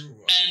 very true.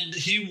 And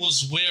he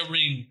was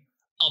wearing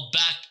a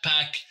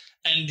backpack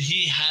and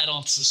he had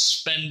on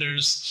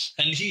suspenders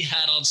and he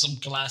had on some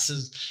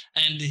glasses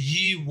and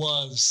he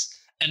was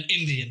an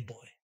Indian boy.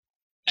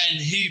 And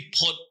he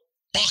put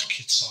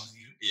buckets on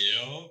you.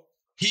 Yeah.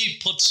 He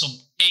put some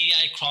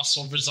AI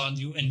crossovers on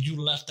you and you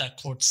left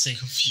that court saying,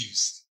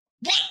 confused.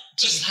 What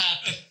just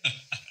happened?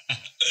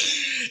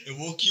 It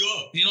woke you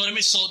up. You know what I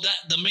mean? So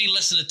that the main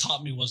lesson it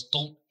taught me was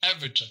don't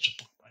ever judge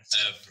a book by its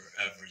cover.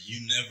 Ever.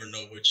 You never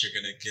know what you're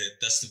going to get.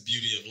 That's the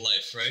beauty of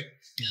life, right?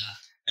 Yeah.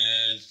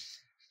 And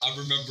I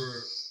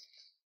remember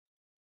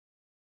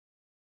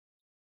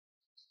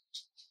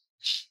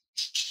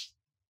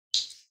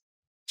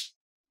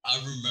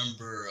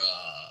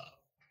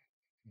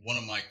one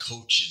of my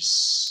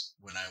coaches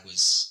when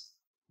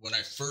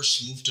I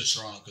first moved to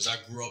Toronto, because I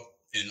grew up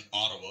in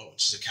Ottawa,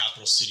 which is the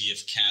capital city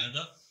of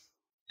Canada.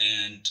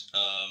 And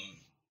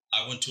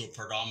I went to a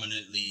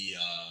predominantly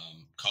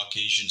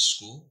Caucasian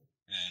school,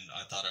 and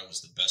I thought I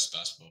was the best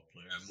basketball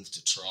player. I moved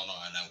to Toronto,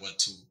 and I went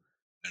to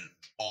an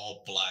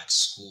all-black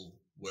school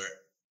where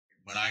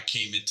when I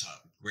came into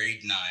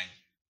grade 9,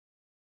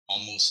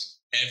 almost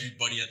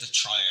everybody at the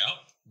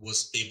tryout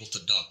was able to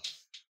dunk.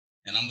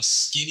 And I'm a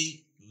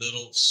skinny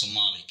little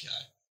Somali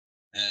guy,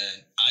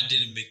 and I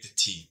didn't make the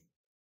team.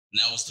 And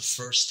that was the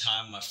first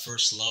time my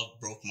first love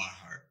broke my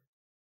heart.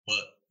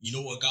 But you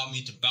know what got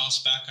me to bounce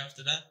back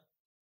after that?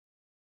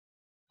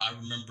 I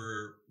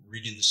remember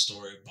reading the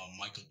story about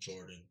Michael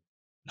Jordan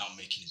not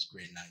making his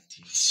grade 9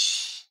 team.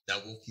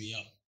 That woke me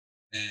up.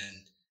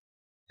 And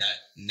that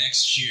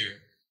next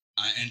year,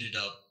 I ended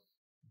up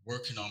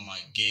working on my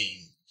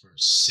game for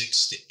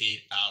 6 to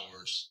 8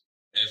 hours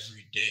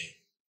every day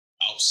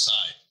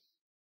outside.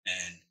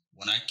 And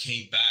when I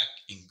came back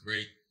in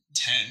grade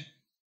 10,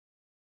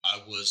 I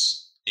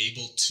was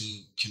able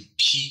to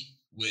compete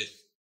with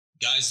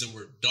guys that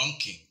were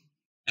dunking.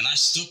 And I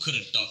still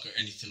couldn't dunk or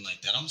anything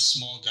like that. I'm a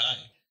small guy,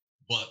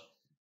 but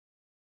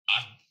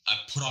I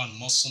put on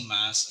muscle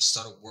mass. I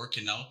started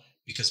working out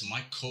because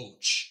my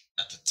coach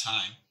at the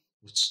time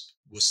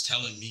was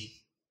telling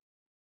me,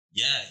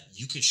 yeah,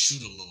 you can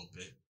shoot a little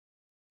bit,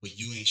 but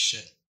you ain't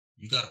shit.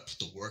 You got to put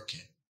the work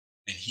in.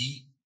 And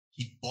he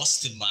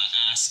busted my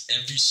ass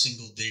every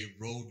single day,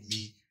 rode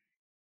me,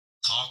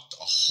 talked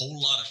a whole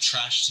lot of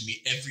trash to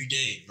me every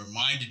day,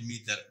 reminded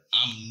me that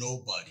I'm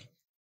nobody.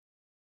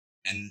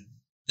 And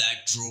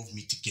that drove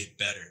me to get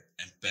better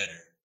and better.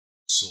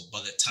 So by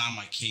the time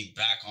I came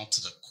back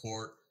onto the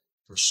court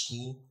for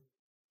school,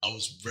 I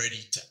was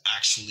ready to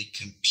actually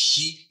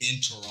compete in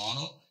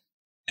Toronto.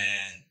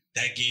 And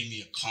that gave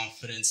me a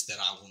confidence that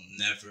I will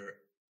never,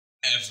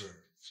 ever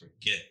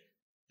forget.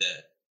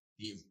 That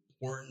the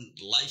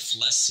important life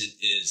lesson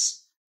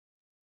is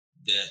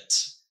that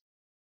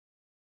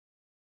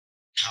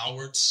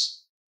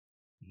cowards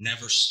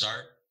never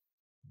start,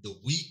 the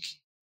weak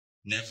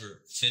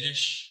never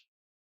finish,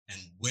 and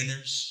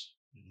winners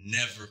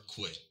never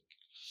quit.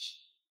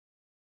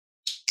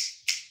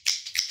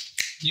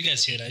 You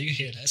guys hear that? You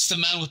hear that? It's the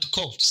man with the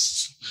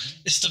quotes.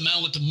 It's the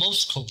man with the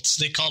most quotes.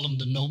 They call him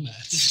the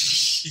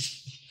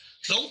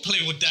nomads. Don't play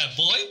with that,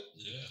 boy.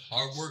 Yeah,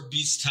 hard work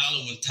beats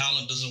talent when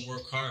talent doesn't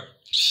work hard.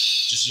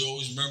 Just you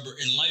always remember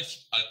in life,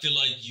 I feel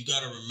like you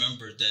got to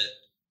remember that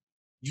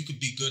you could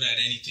be good at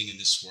anything in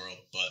this world,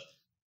 but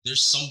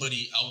there's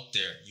somebody out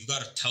there. You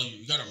got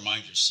to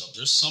remind yourself,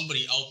 there's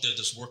somebody out there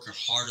that's working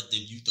harder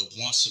than you, that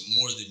wants it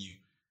more than you.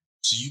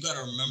 So you got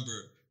to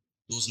remember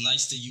those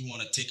nights that you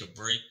want to take a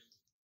break.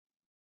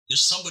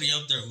 There's somebody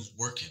out there who's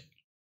working.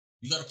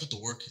 You got to put the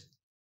work in.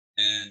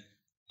 And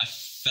I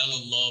fell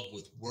in love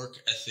with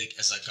work ethic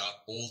as I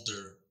got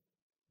older,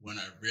 when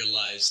I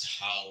realized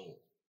how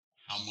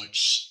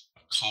much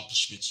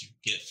accomplishments you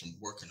get from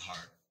working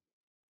hard.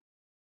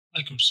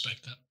 I can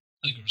respect that.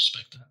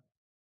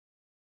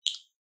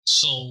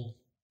 So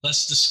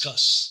let's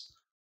discuss.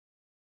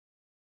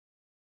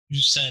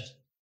 You said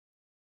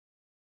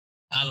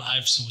Al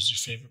Iverson was your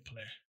favorite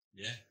player.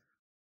 Yeah.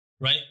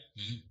 Right?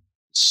 Mm-hmm.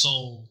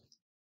 So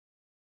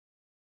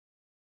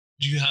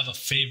do you have a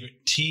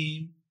favorite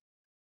team?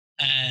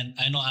 And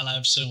I know Al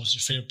Iverson was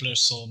your favorite player,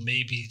 so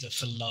maybe the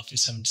Philadelphia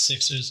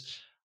 76ers.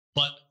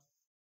 But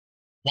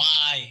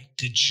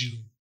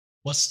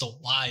what's the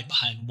why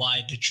behind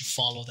why did you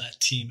follow that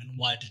team and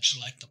why did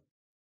you like them?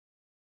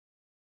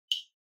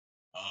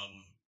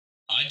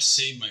 I'd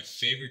say my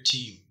favorite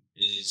team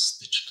is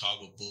the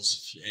Chicago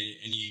Bulls. If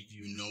any of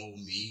you know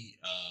me,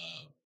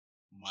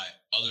 my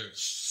other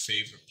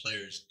favorite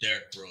player is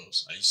Derrick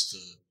Rose. I used to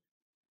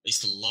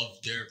used to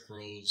love Derrick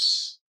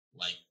Rose.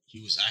 Like,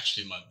 he was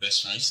actually my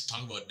best friend. I used to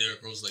talk about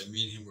Derrick Rose like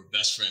me and him were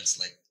best friends.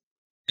 Like,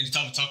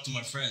 anytime I talk to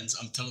my friends,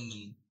 I'm telling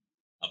them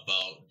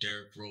about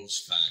Derrick Rose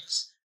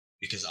facts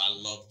because I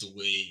love the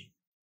way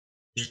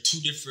they're two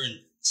different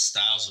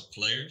styles of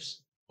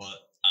players,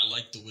 but I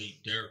like the way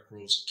Derrick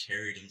Rose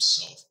carried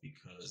himself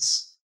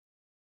because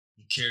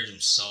he carried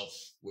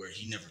himself where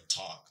he never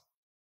talked.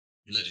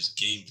 He let his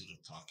game do the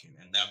talking,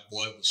 and that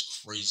boy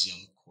was crazy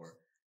on the court.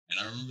 And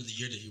I remember the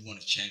year that he won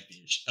a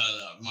championship.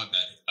 My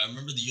bad. I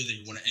remember the year that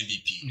he won an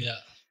MVP. Yeah.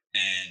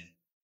 And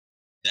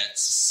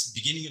that's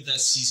beginning of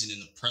that season in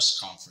the press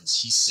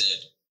conference, he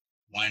said,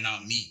 "Why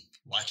not me?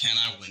 Why can't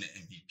I win an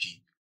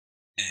MVP?"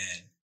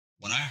 And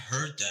when I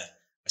heard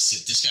that, I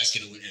said, "This guy's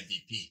gonna win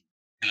MVP."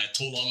 And I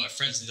told all my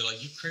friends, and they're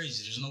like, "You're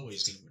crazy. There's no way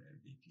he's gonna win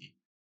MVP."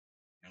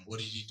 And what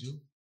did he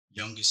do?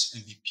 Youngest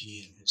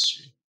MVP in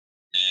history.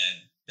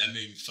 And that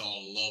made me fall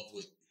in love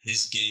with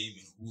his game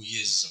and who he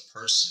is as a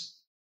person.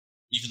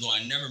 Even though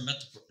I never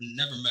met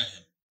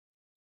him,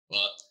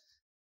 but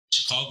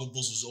Chicago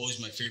Bulls was always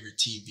my favorite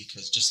team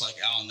because just like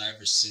Allen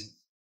Iverson,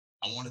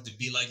 I wanted to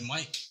be like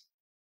Mike.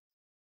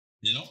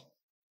 You know,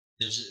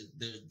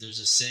 there's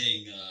a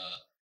saying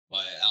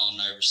by Allen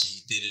Iverson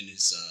he did in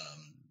his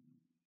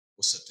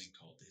what's that thing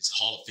called? His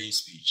Hall of Fame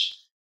speech.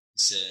 He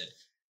said,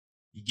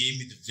 "He gave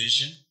me the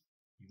vision.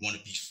 You want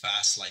to be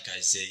fast like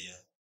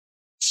Isaiah,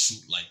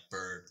 shoot like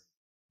Bird,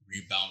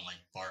 rebound like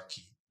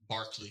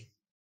Barkley,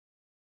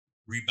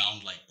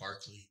 rebound like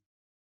Barkley,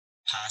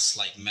 pass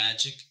like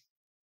Magic,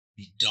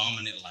 be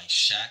dominant like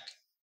Shaq,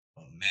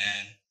 but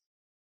man,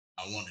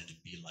 I wanted to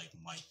be like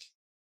Mike."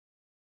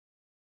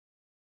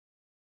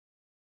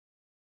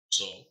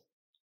 So,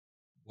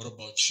 what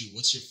about you?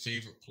 What's your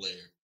favorite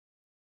player?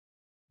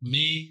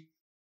 Me,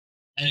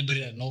 anybody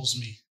that knows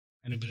me,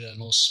 anybody that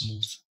knows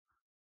Smooth,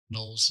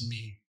 knows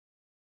me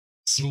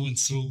through and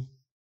through.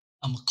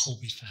 I'm a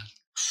Kobe fan.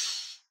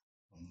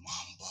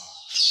 Mamba.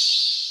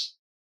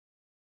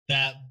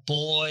 That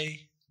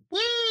boy.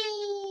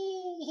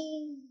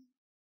 Woo!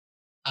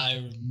 I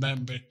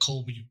remember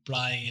Kobe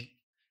Bryant.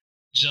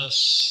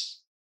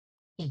 Just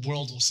the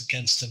world was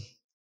against him.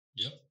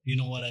 Yep. You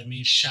know what I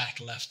mean? Shaq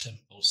left him.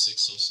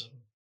 06, 07.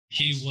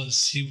 He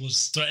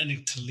was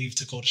threatening to leave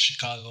to go to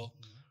Chicago.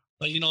 Mm-hmm.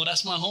 But you know,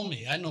 that's my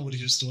homie. I know what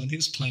he was doing. He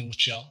was playing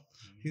with y'all.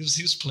 Mm-hmm. He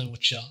was playing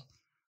with y'all.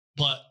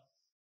 But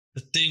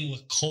the thing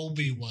with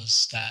Kobe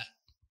was that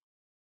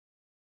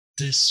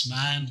this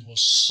man was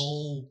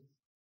so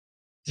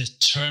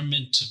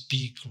determined to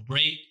be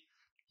great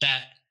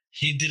that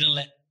he didn't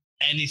let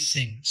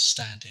anything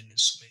stand in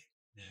his way.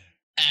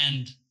 Yeah.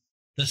 And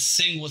the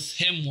thing with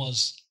him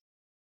was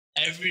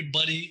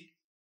everybody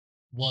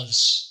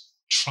was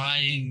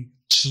trying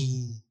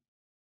to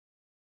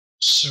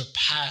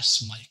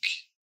surpass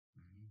Mike.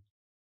 Mm-hmm.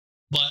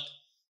 But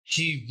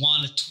he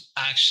wanted to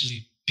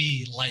actually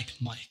be like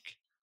Mike.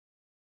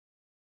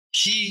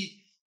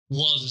 He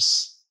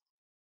was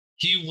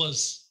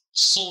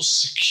so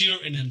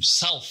secure in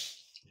himself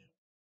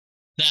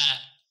that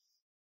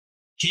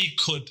he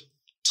could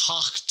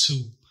talk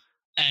to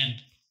and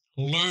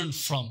learn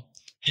from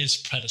his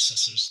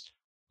predecessors.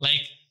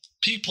 Like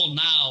people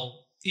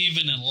now,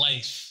 even in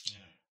life,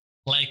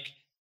 like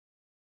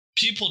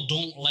people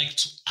don't like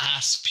to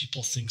ask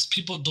people things.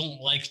 People don't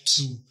like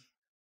to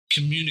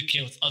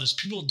communicate with others.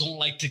 People don't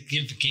like to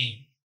give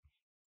game.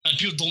 And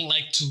people don't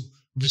like to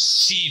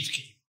receive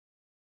game.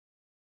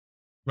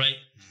 Right?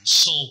 Mm-hmm.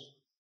 So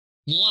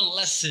one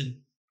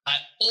lesson I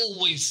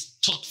always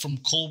took from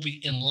Kobe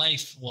in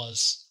life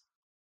was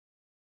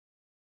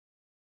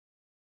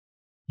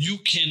you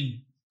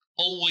can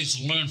always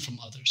learn from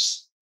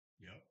others.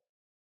 Yep.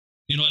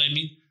 You know what I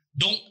mean?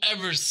 Don't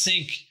ever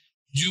think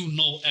you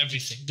know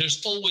everything.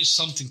 There's always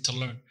something to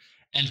learn.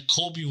 And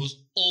Kobe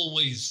was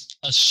always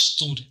a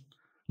student.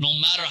 No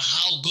matter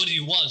how good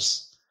he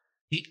was,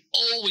 he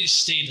always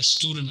stayed a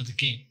student of the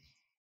game.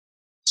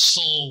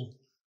 So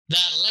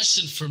that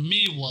lesson for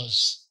me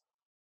was,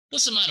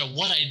 doesn't matter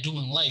what I do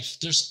in life,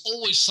 there's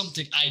always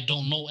something I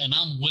don't know and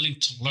I'm willing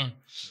to learn.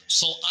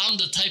 So I'm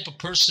the type of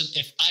person,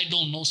 if I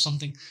don't know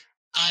something,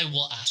 I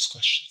will ask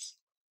questions.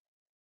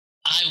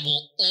 I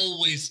will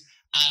always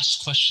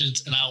ask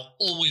questions and I'll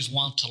always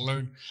want to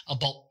learn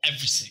about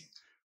everything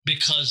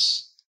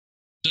because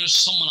there's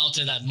someone out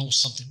there that knows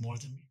something more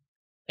than me.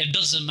 It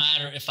doesn't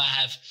matter if I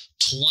have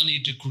 20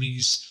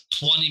 degrees,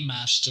 20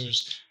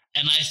 masters,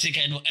 and I think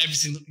I know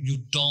everything. You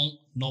don't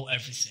know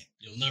everything.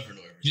 You'll never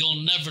know everything.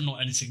 You'll never know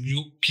anything.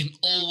 You can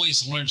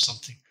always learn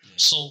something. Yeah.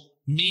 So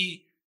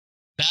me,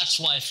 that's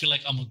why I feel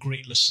like I'm a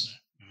great listener.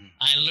 Mm-hmm.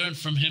 I learned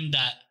from him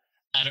that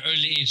at an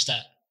early age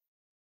that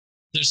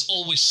there's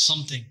always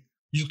something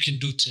you can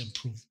do to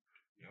improve.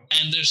 Yep.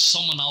 And there's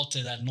someone out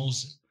there that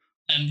knows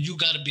it. And you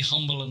got to be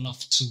humble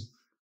enough to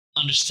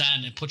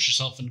understand and put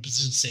yourself in a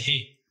position to say,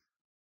 hey,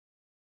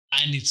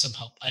 I need some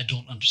help. I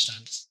don't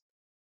understand this.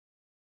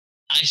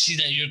 I see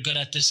that you're good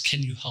at this.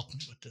 Can you help me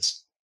with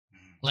this?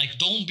 Mm-hmm. Like,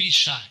 don't be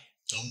shy.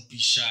 Don't be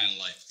shy in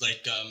life.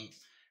 Like,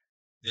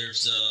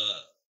 there's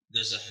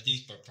a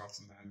hadith by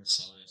Prophet Muhammed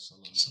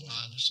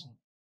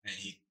and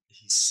he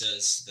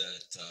says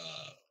that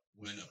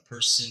when a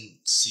person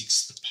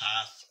seeks the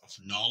path of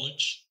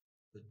knowledge,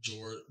 the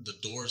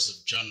doors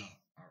of Jannah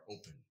are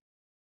open.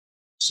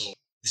 So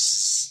this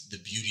is the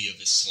beauty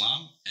of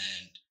Islam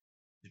and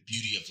the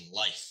beauty of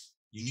life.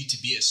 You need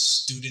to be a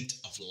student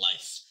of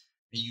life.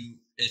 And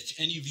if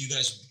any of you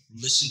guys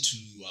listen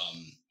to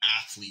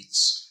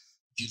athletes,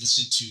 if you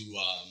listen to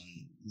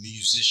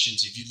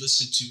musicians, if you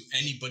listen to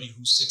anybody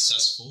who's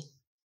successful,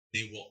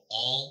 they will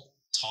all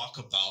talk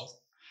about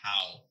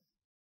how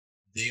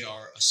they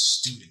are a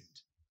student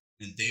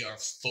and they are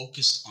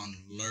focused on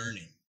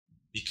learning,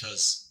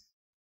 because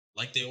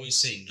like they always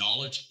say,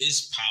 knowledge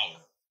is power.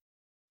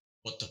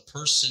 But the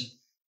person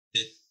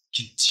that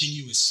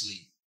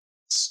continuously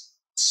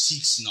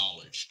seeks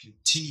knowledge,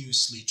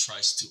 continuously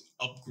tries to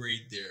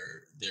upgrade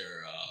their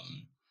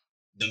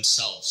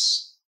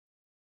themselves,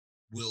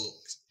 will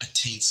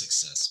attain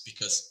success.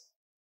 Because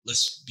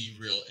let's be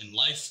real, in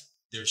life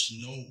there's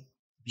no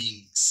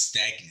being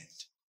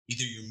stagnant.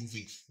 Either you're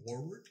moving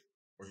forward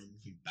or you're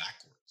moving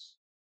backwards.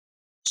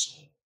 So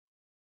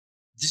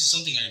this is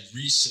something I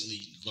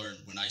recently learned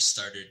when I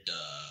started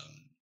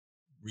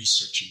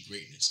researching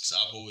greatness, because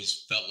I've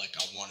always felt like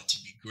I wanted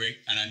to be great,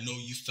 and I know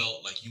you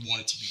felt like you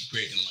wanted to be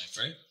great in life,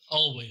 right?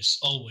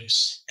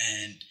 Always.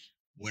 And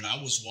when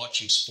I was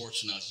watching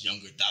sports when I was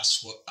younger,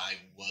 that's what I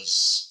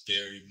was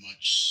very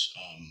much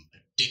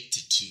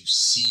addicted to,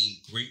 seeing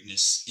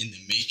greatness in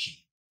the making.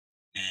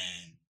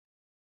 And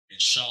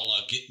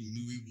inshallah,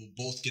 we will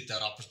both get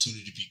that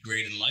opportunity to be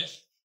great in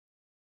life.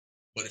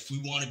 But if we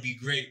want to be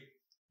great,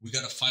 we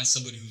got to find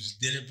somebody who's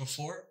did it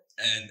before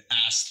and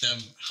ask them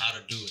how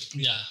to do it.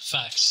 Yeah,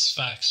 facts.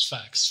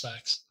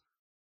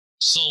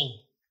 So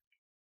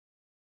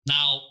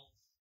now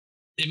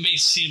it may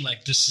seem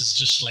like this is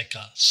just like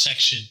a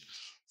section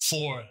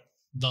for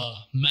the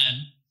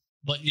men,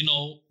 but you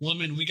know,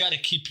 women, we got to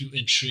keep you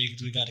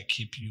intrigued. We got to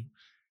keep you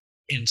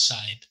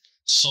inside.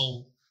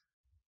 So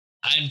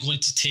I'm going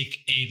to take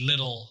a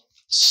little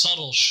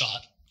subtle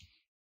shot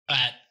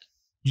at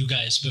you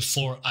guys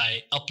before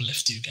I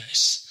uplift you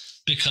guys.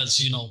 Because,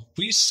 you know,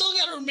 we still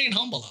got to remain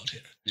humble out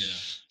here. Yeah.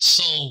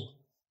 So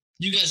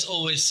you guys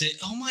always say,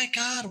 oh my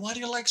God, why do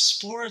you like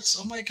sports?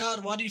 Oh my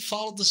God, why do you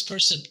follow this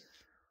person?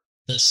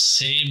 The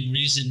same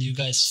reason you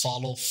guys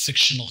follow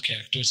fictional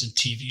characters in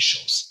TV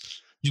shows.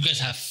 You guys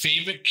have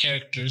favorite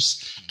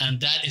characters, and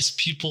that is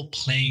people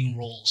playing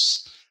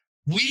roles.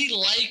 We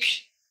like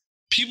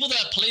people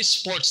that play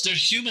sports. They're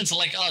humans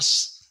like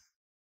us,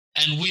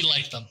 and we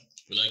like them.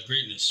 We like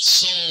greatness.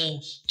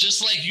 So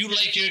just like you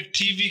like your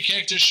TV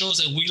character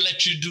shows and we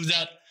let you do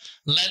that,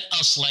 let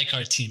us like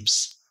our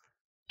teams.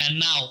 And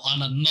now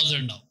on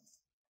another note,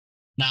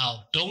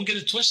 now don't get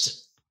it twisted.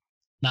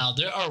 Now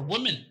there are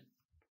women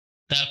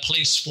that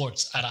play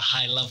sports at a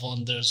high level,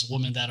 and there's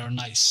women that are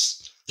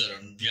nice. That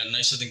are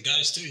nicer than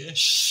guys too, yeah.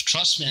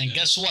 Trust me, and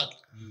guess what?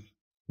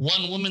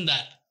 One woman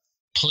that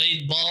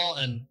played ball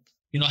and,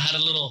 you know, had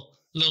a little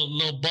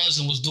buzz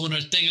and was doing her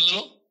thing a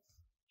little.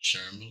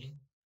 Sharon.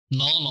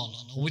 No.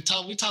 We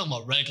talking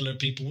about regular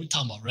people. We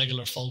talking about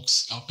regular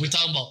folks. Okay. We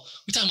talking about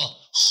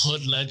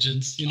hood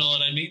legends. You know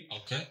what I mean?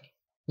 Okay.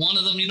 One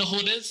of them, you know who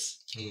it is?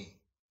 Who?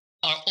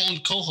 Our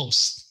own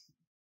co-host,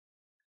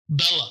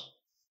 Bella,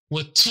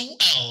 with 2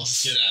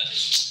 L's. Get out of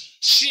here.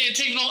 She ain't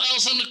taking no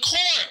L's on the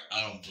court.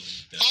 I don't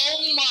believe that.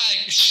 Oh my!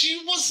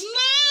 She was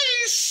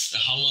nice.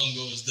 How long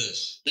ago was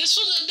this? This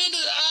was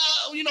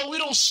you know, we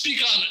don't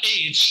speak on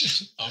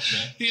age.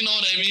 Okay. You know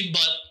what I mean?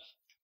 But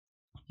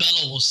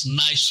Bella was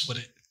nice with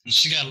it.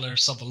 She got to learn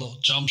herself a little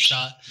jump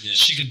shot. Yeah.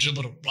 She can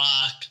dribble the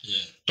rock.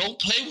 Yeah. Don't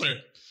play with her.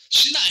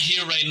 She's not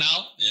here right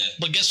now. Yeah.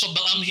 But guess what,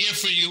 Bella? I'm here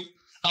for you.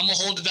 I'm going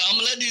to hold it down. I'm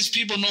going to let these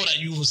people know that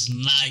you was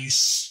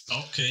nice.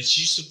 Okay.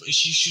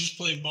 She was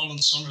playing ball in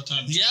the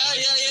summertime.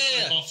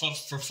 Yeah. Ball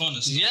for fun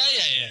and stuff.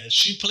 Yeah.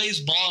 She plays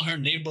ball in her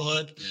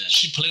neighborhood. Yeah.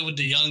 She played with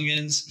the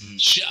youngins.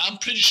 I'm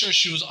pretty sure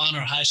she was on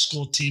her high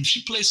school team.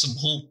 She plays some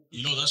hoop.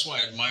 You know, that's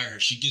why I admire her.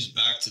 She gives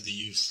back to the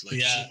youth.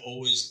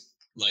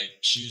 Like,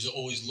 she was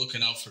always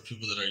looking out for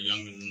people that are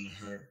younger than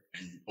her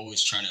and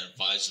always trying to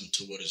advise them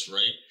to what is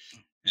right.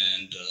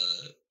 And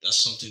that's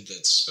something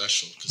that's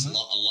special, because a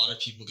lot of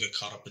people get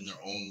caught up in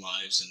their own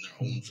lives and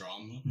their own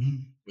drama.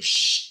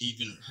 Which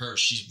even her,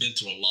 she's been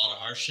through a lot of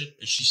hardship,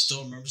 and she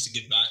still remembers to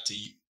give back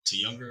to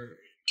younger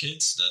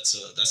kids.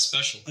 That's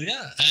special.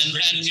 Yeah,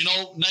 and you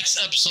know, next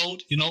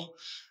episode, you know,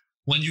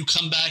 when you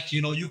come back,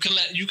 you know, you can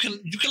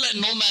let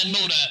Nomad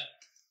know that.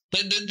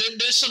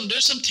 There's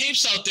some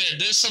tapes out there.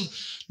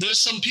 There's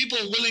some people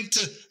willing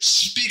to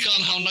speak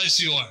on how nice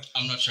you are.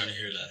 I'm not trying to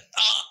hear that.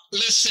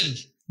 Listen,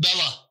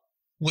 Bella,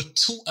 with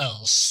 2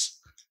 L's,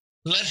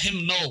 let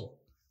him know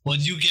when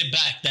you get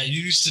back that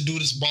you used to do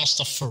this ball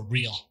stuff for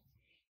real.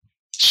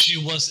 She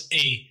was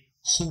a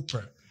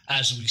hooper,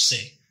 as we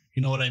say.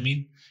 You know what I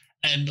mean?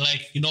 And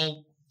like, you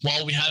know,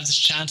 while we have this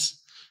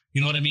chance,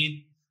 you know what I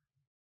mean?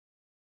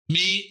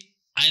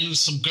 I knew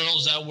some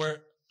girls that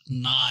were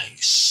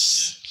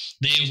nice.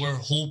 They were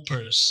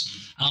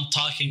hoopers. I'm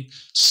talking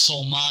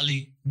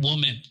Somali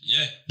women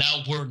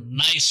that were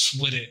nice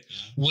with it,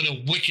 with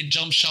a wicked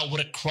jump shot,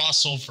 with a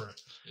crossover.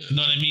 Yeah. You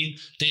know what I mean?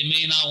 They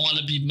may not want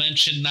to be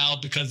mentioned now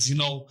because, you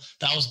know,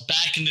 that was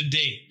back in the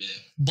day. Yeah.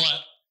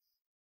 But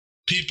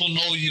people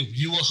know you.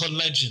 You a hood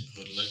legend.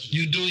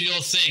 You do your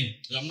thing.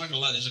 I'm not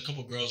gonna lie. There's a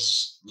couple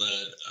girls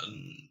that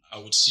I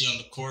would see on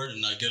the court,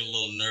 and I get a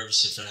little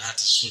nervous if I had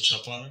to switch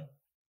up on her,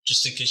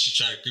 just in case she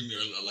tried to give me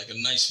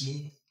a nice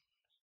move.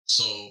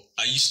 So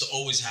I used to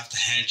always have to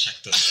hand check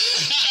them.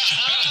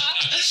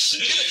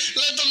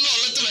 Let them know.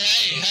 Let them know.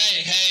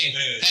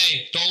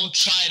 Hey, don't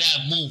try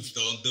that move.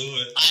 Don't do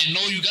it. I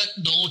know you got.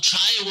 Don't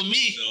try it with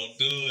me. Don't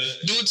do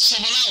it. Do it to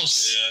someone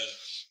else.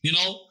 Yeah. You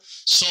know.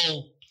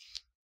 So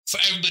for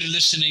everybody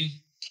listening,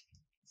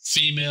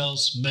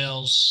 females,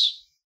 males.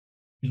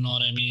 You know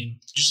what I mean?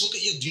 Just look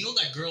at you. Do you know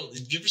that girl?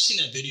 Have you ever seen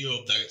that video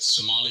of that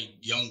Somali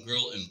young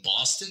girl in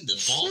Boston? The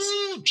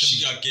balls?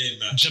 She got gay,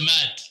 man.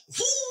 Jamad.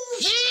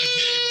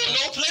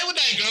 Don't play with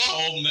that girl.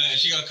 Oh, man.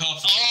 She got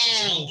confidence.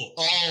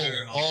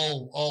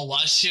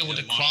 I see her with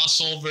the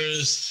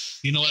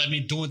crossovers. You know what I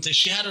mean? Doing things.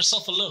 She had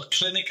herself a little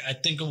clinic. I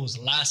think it was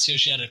last year.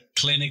 She had a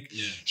clinic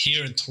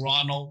here in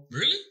Toronto.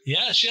 Really?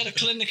 Yeah, she had a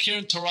clinic here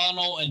in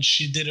Toronto, and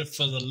she did it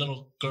for the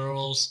little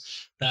girls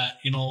that,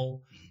 you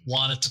know,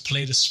 wanted to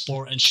play the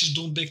sport, and she's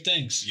doing big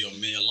things. Yo,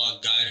 may Allah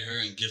guide her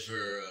and give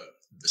her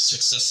the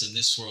success in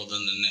this world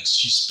and the next.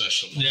 She's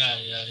special. Yeah.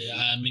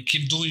 I mean,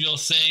 keep doing your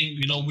thing.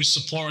 You know, we're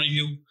supporting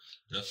you.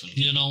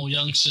 Definitely. You know,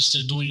 young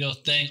sister doing your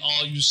thing.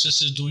 All you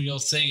sisters doing your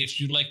thing.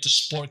 If you like the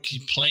sport,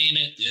 keep playing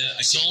it. Yeah,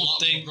 I see a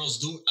lot more girls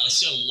do. I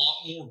see a lot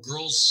more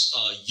girls,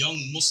 young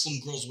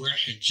Muslim girls wearing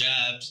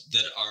hijabs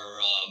that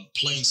are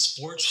playing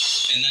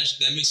sports, and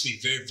that makes me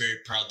very, very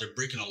proud. They're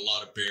breaking a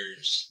lot of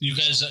barriers. You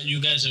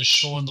guys are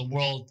showing the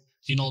world,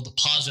 you know, the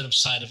positive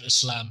side of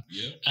Islam.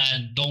 Yeah.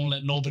 And don't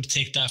let nobody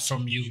take that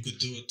from you. You could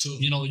do it too.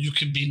 You know, you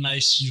can be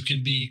nice. You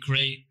can be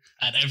great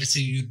at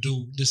everything you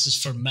do. This is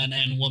for men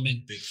and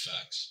women. Big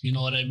facts. You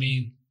know what I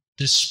mean?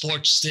 This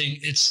sports thing,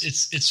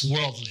 it's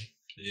worldly.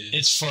 Yeah.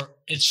 It's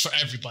for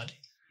everybody.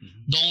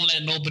 Mm-hmm. Don't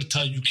let nobody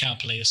tell you can't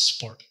play a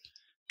sport,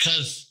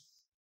 because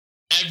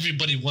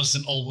everybody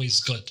wasn't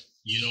always good.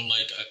 You know,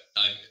 like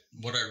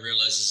what I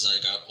realized as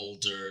I got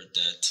older,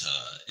 that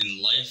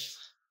in life,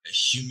 a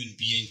human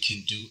being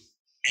can do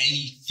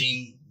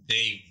anything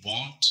they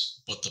want,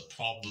 but the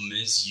problem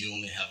is you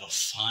only have a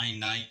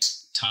finite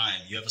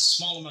time. You have a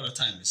small amount of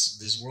time.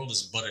 This world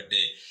is but a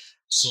day.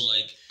 So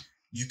like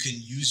you can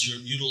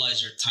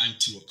utilize your time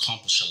to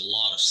accomplish a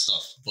lot of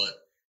stuff,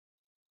 but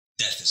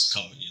death is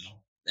coming, you know?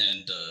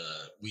 And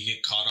we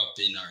get caught up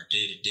in our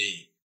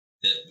day-to-day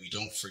that we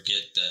do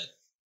forget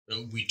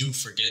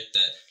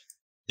that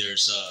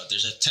there's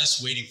a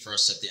test waiting for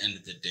us at the end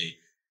of the day.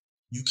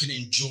 You can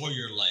enjoy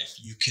your life.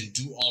 You can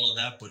do all of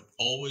that, but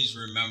always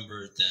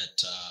remember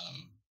that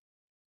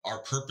our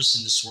purpose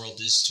in this world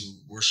is to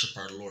worship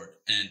our Lord.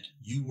 And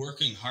you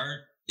working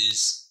hard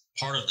is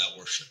part of that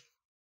worship.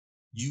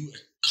 You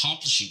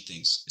accomplishing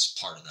things is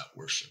part of that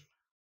worship.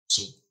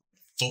 So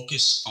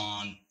focus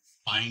on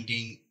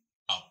finding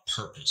a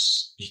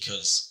purpose,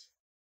 because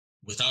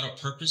without a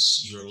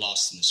purpose, you're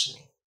lost in this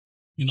world.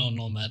 You know,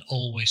 Nomad,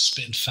 always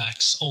spitting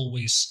facts,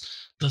 always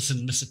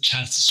doesn't miss a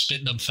chance to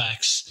spit them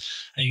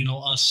facts. And you know,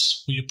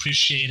 us, we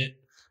appreciate it.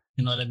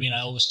 You know what I mean?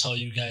 I always tell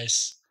you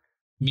guys,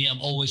 me,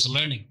 I'm always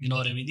learning. You know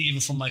what I mean? Even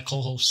from my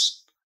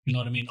co-hosts, you know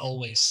what I mean?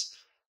 Always.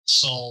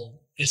 So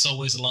it's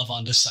always love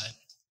on this side.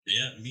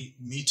 Yeah,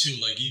 me too.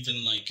 Like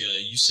even like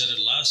you said it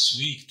last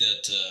week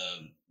that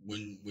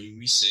when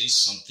we say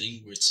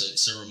something,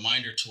 it's a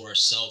reminder to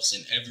ourselves,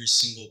 and every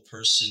single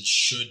person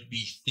should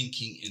be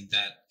thinking in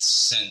that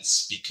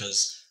sense,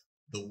 because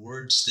the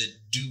words that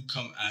do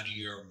come out of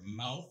your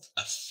mouth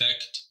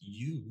affect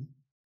you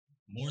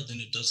more than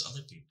it does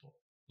other people.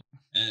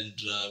 And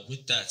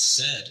with that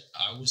said,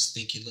 I was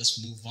thinking,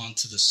 let's move on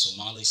to the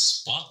Somali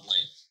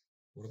spotlight.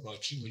 What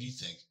about you? What do you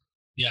think?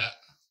 Yeah,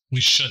 we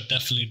should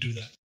definitely do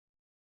that.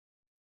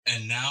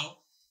 And now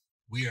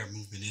we are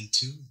moving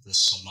into the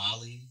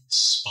Somali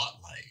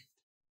spotlight.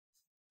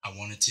 I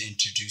wanted to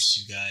introduce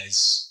you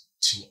guys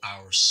to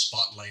our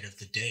spotlight of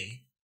the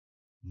day,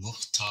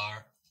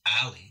 MUKHTAR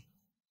Ali,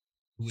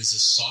 who is a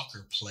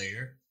soccer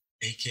player,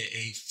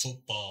 aka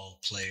football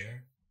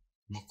player,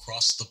 from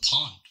across the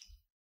pond.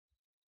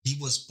 He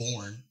was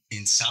born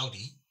in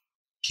Saudi,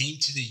 came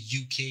to the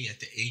UK at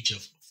the age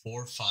of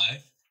 4 or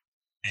 5,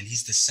 and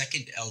he's the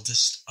second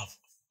eldest of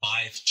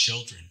 5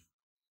 children.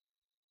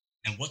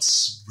 And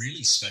what's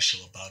really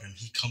special about him,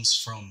 he comes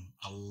from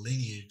a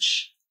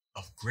lineage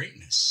of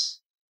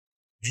greatness.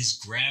 His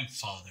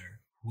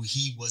grandfather, who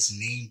he was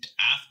named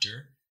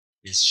after,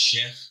 is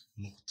Sheikh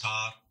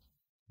MUKHTAR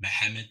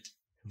Muhammed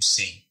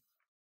Hussein.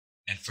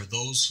 And for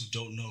those who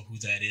don't know who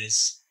that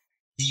is,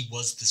 he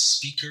was the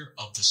Speaker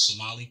of the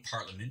Somali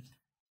Parliament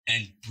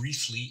and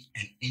briefly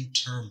an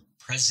interim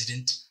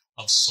president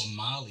of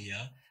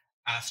Somalia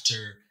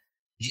after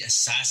the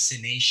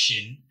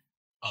assassination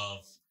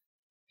of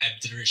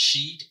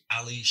Abdirashid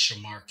Ali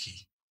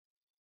Shamarki.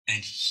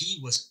 And he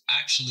was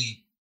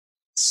actually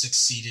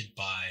succeeded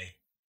by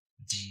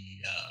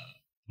the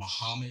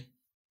Muhammad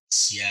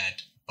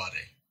Siad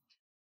Barre.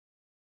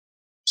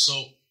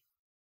 So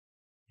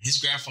his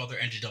grandfather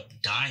ended up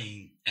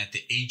dying at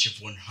the age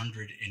of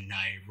 100 in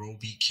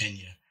Nairobi,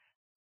 Kenya.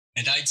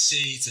 And I'd say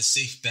it's a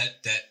safe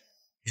bet that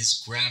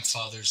his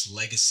grandfather's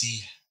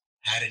legacy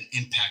had an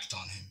impact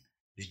on him.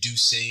 They do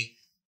say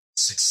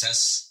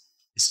success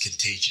is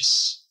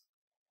contagious.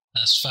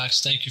 That's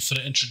facts. Thank you for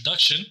the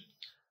introduction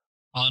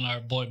on our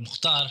boy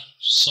MUKHTAR.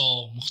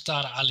 So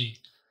MUKHTAR Ali,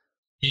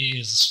 he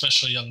is a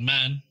special young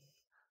man.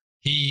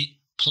 He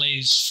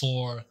plays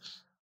for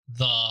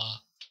the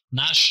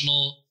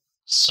national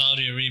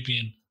Saudi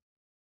Arabian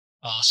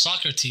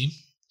soccer team.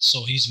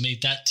 So he's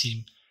made that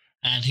team.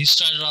 And he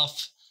started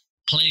off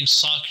playing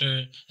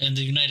soccer in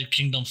the United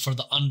Kingdom for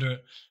the under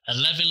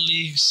 11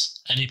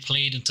 leagues. And he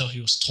played until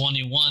he was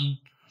 21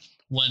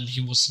 when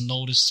he was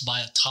noticed by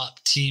a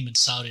top team in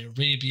Saudi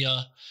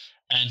Arabia.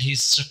 And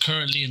he's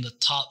currently in the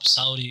top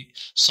Saudi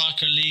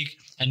soccer league.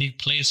 And he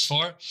plays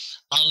for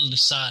Al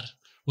Nassr,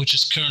 which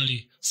is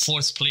currently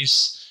 4th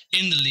place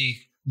in the league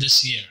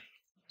this year.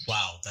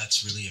 Wow,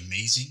 that's really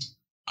amazing.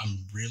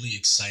 I'm really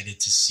excited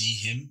to see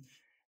him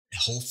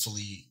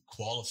hopefully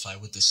qualify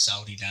with the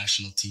Saudi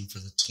national team for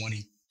the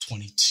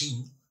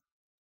 2022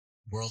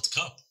 World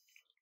Cup.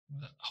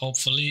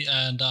 Hopefully.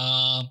 And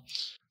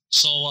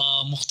so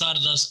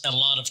MUKHTAR does a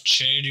lot of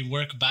charity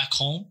work back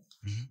home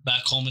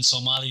in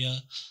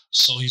Somalia.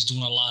 So he's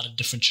doing a lot of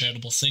different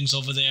charitable things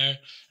over there.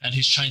 And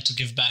he's trying to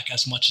give back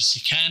as much as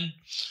he can.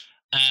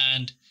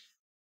 And,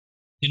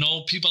 you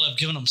know, people have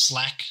given him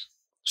slack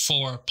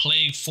for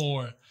playing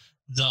for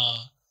the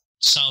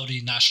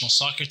Saudi national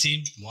soccer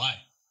team. Why?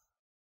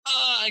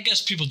 I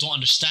guess people don't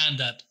understand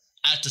that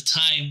at the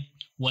time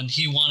when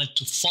he wanted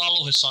to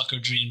follow his soccer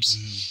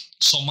dreams,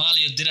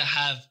 Somalia didn't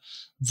have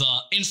the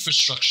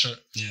infrastructure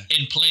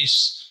in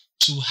place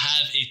to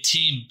have a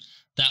team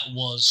that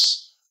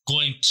was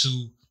going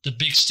to the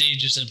big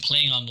stages and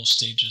playing on those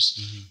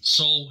stages.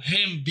 So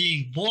him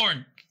being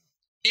born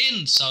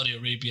in Saudi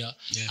Arabia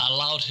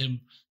allowed him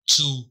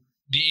to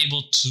be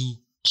able to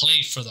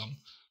play for them.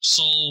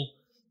 So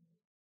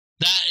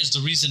that is the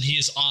reason he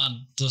is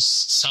on the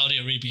Saudi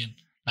Arabian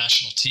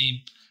national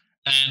team.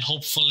 And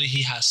hopefully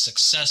he has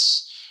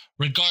success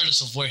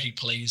regardless of where he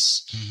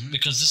plays,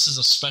 because this is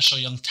a special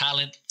young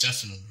talent.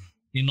 Definitely.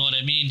 You know what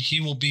I mean?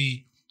 He will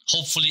be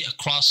hopefully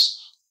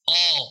across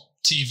all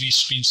TV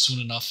screens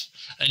soon enough,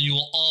 and you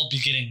will all be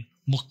getting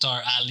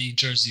MUKHTAR Ali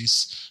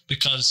jerseys,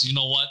 because you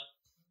know what?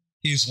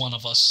 He's one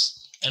of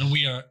us, and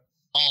we are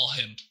all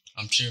him.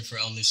 I'm cheering for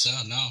Al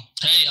Nassr now.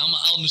 Hey, I'm an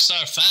Al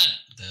Nassr fan.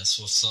 That's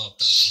what's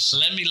up.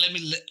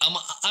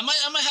 I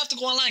might have to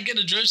go online and get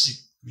a jersey.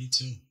 Me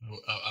too.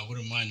 I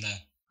wouldn't mind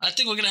that. I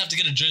think we're gonna have to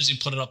get a jersey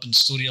and put it up in the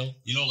studio.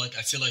 You know, like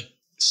I feel like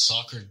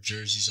soccer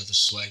jerseys are the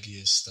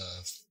swaggiest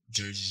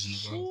jerseys in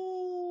the world.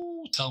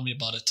 Ooh, tell me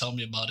about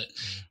it.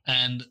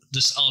 And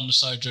this Al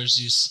Nassr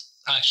jersey is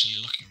actually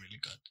looking really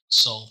good.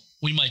 So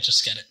we might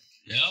just get it.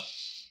 Yep.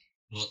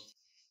 Well,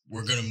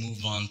 we're going to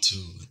move on to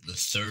the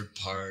third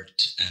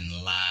part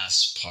and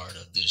last part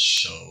of this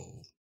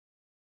show.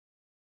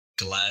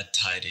 Glad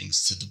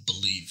tidings to the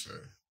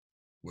believer,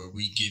 where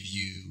we give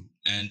you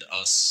and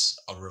us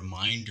a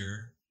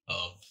reminder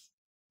of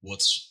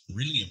what's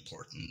really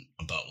important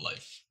about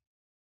life.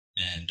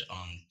 And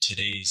on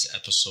today's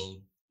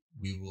episode,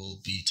 we will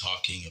be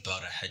talking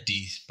about a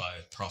hadith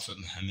by Prophet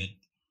Muhammed,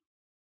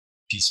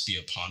 peace be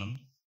upon him,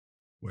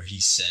 where he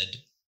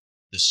said,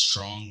 "The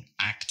strong,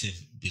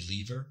 active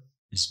believer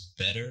is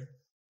better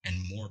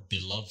and more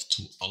beloved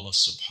to Allah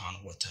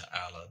subhanahu wa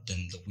ta'ala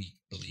than the weak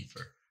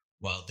believer,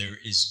 while there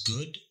is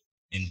good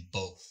in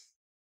both."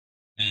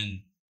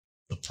 And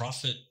the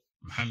Prophet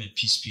Muhammad,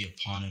 peace be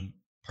upon him,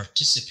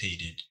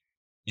 participated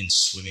in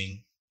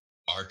swimming,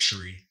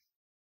 archery,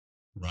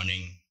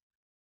 running,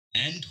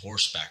 and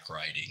horseback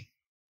riding,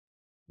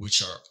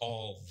 which are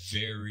all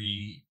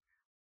very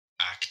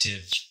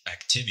active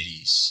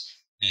activities.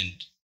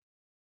 And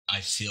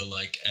I feel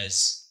like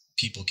as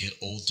people get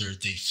older,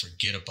 they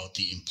forget about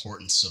the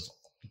importance of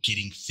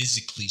getting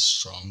physically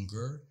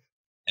stronger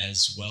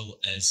as well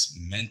as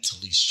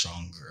mentally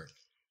stronger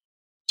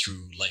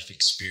through life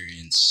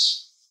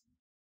experience.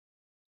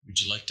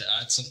 Would you like to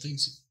add something?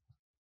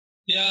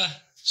 Yeah.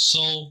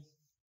 So,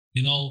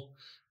 you know,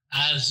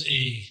 as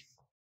a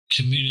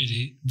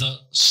community, the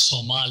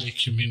Somali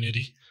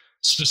community,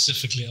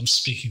 specifically, I'm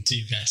speaking to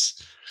you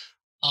guys.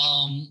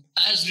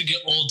 As we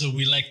get older,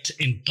 we like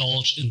to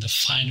indulge in the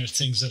finer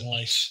things in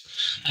life,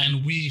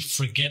 and we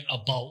forget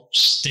about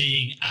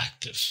staying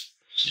active.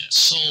 Yeah.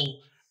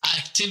 So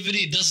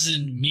activity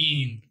doesn't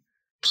mean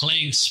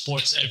playing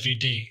sports every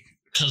day,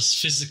 because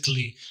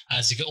physically,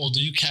 as you get older,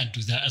 you can't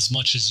do that as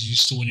much as you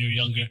used to when you're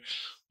younger.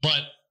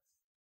 But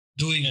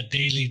doing a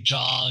daily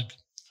jog,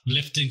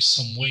 lifting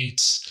some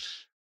weights,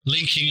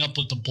 linking up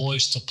with the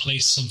boys to play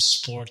some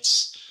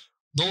sports,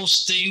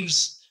 those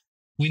things,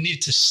 we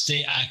need to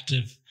stay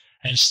active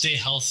and stay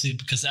healthy,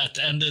 because at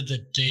the end of the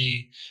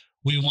day,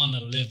 We want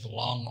to live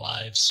long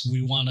lives.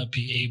 We want to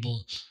be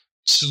able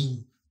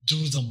to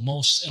do the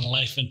most in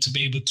life. And to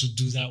be able to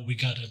do that, we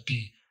got to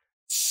be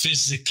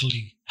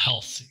physically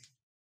healthy,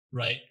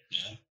 right?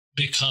 Yeah.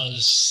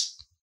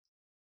 Because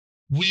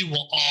we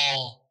will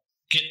all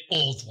get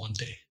old one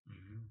day.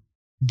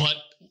 But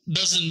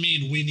doesn't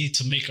mean we need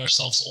to make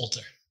ourselves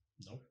older.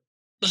 Nope.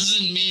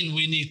 Doesn't mean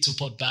we need to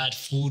put bad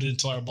food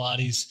into our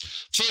bodies.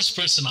 First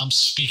person I'm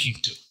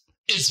speaking to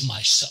is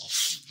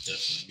myself.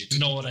 Definitely. You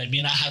know what I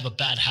mean? I have a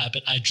bad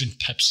habit. I drink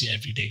Pepsi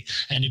every day.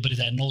 Anybody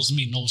that knows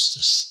me knows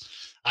this.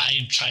 I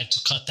am trying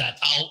to cut that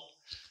out,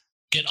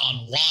 get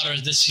on water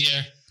this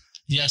year.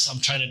 Yes, I'm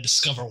trying to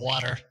discover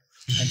water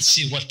and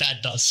see what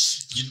that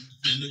does.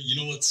 You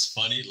know what's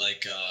funny?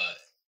 Like,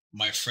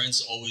 my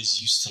friends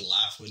always used to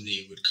laugh when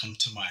they would come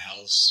to my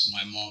house.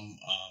 My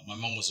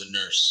mom was a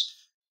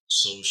nurse,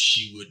 so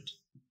she would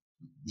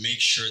make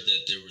sure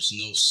that there was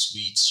no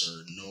sweets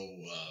or no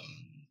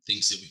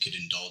things that we could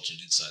indulge in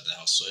inside the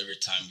house. So every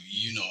time,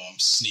 I'm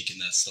sneaking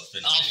that stuff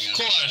in.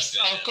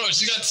 Of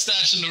course, you got the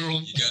stash in the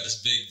room. You got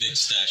this big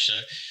stash.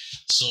 Right?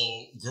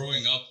 So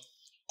growing up,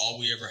 all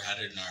we ever had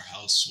in our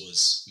house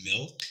was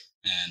milk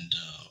and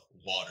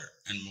water.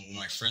 And when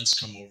my friends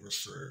come over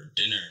for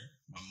dinner,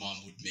 my mom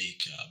would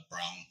make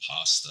brown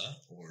pasta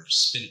or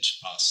spinach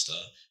pasta.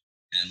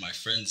 And my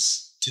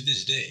friends, to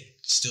this day,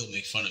 still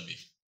make fun of me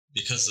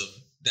because of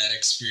that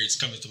experience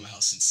coming to my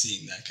house and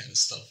seeing that kind of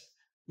stuff,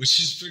 which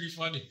is pretty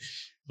funny.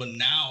 But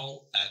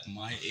now, at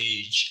my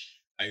age,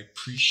 I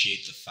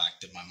appreciate the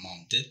fact that my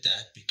mom did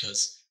that,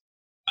 because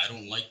I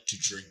don't like to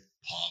drink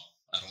pop.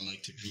 I don't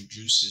like to drink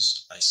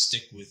juices. I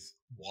stick with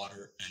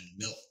water and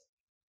milk.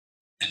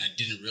 And I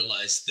didn't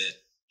realize that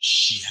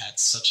she had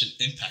such an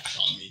impact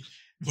on me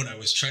when I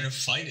was trying to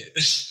fight it.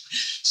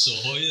 So,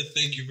 Hoya,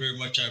 thank you very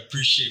much. I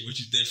appreciate what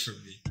you did for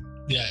me.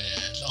 Yeah,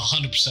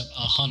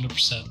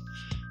 100%.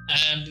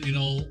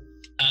 And,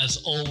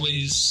 as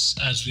always,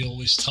 as we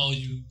always tell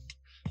you,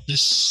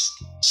 this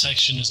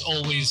section is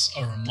always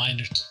a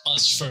reminder to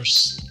us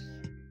first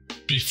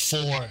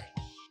before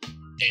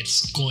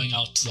it's going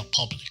out to the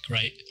public,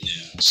 right?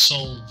 Yeah.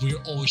 So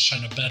we're always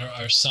trying to better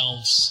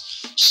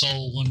ourselves. So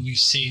when we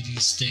say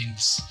these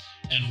things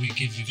and we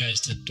give you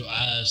guys the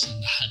du'as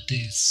and the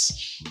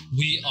hadiths,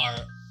 we are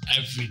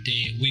every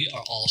day, we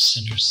are all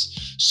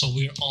sinners. So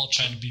we're all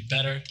trying to be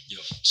better.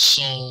 Yep.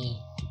 So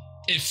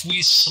if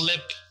we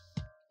slip,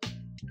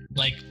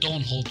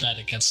 don't hold that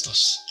against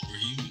us.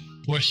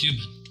 We're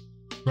human,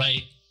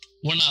 right?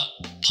 We're not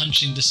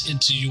punching this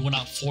into you. We're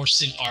not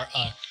forcing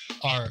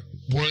our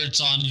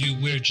words on you.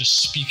 We're just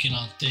speaking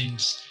on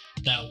things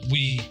that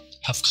we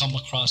have come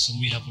across and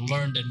we have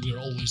learned, and we're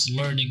always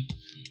learning,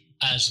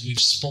 as we've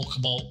spoke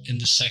about in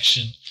this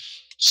section.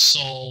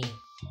 So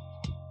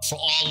for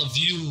all of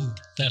you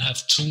that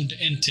have tuned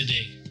in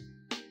today,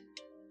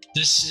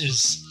 this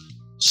is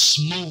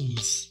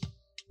Smooth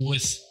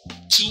with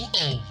 2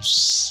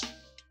 O's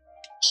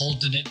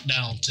holding it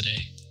down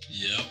today.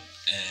 Yep.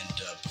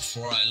 And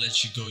before I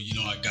let you go,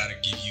 I gotta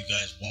give you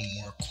guys one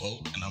more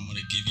quote, and I'm gonna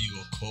give you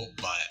a quote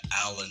by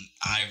Allen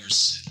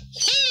Iverson.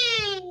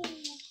 Woo!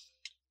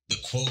 The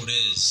quote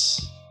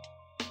is,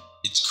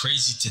 "It's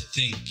crazy to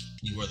think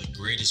you are the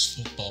greatest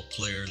football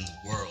player in the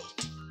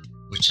world,"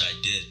 which I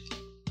did,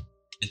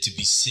 "and to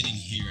be sitting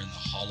here in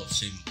the Hall of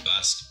Fame of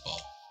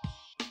basketball.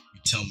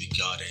 You tell me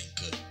God ain't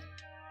good."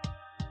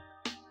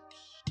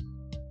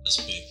 That's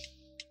big.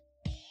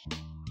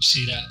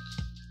 See that?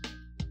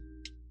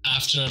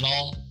 After it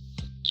all,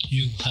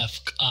 you have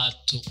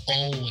got to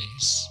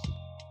always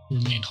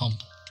remain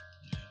humble.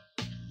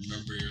 Yeah.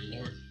 Remember your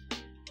Lord.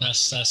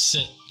 That's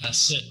it.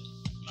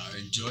 All right,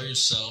 enjoy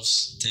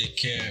yourselves. Take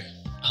care.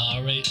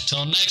 All right.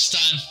 Till next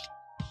time.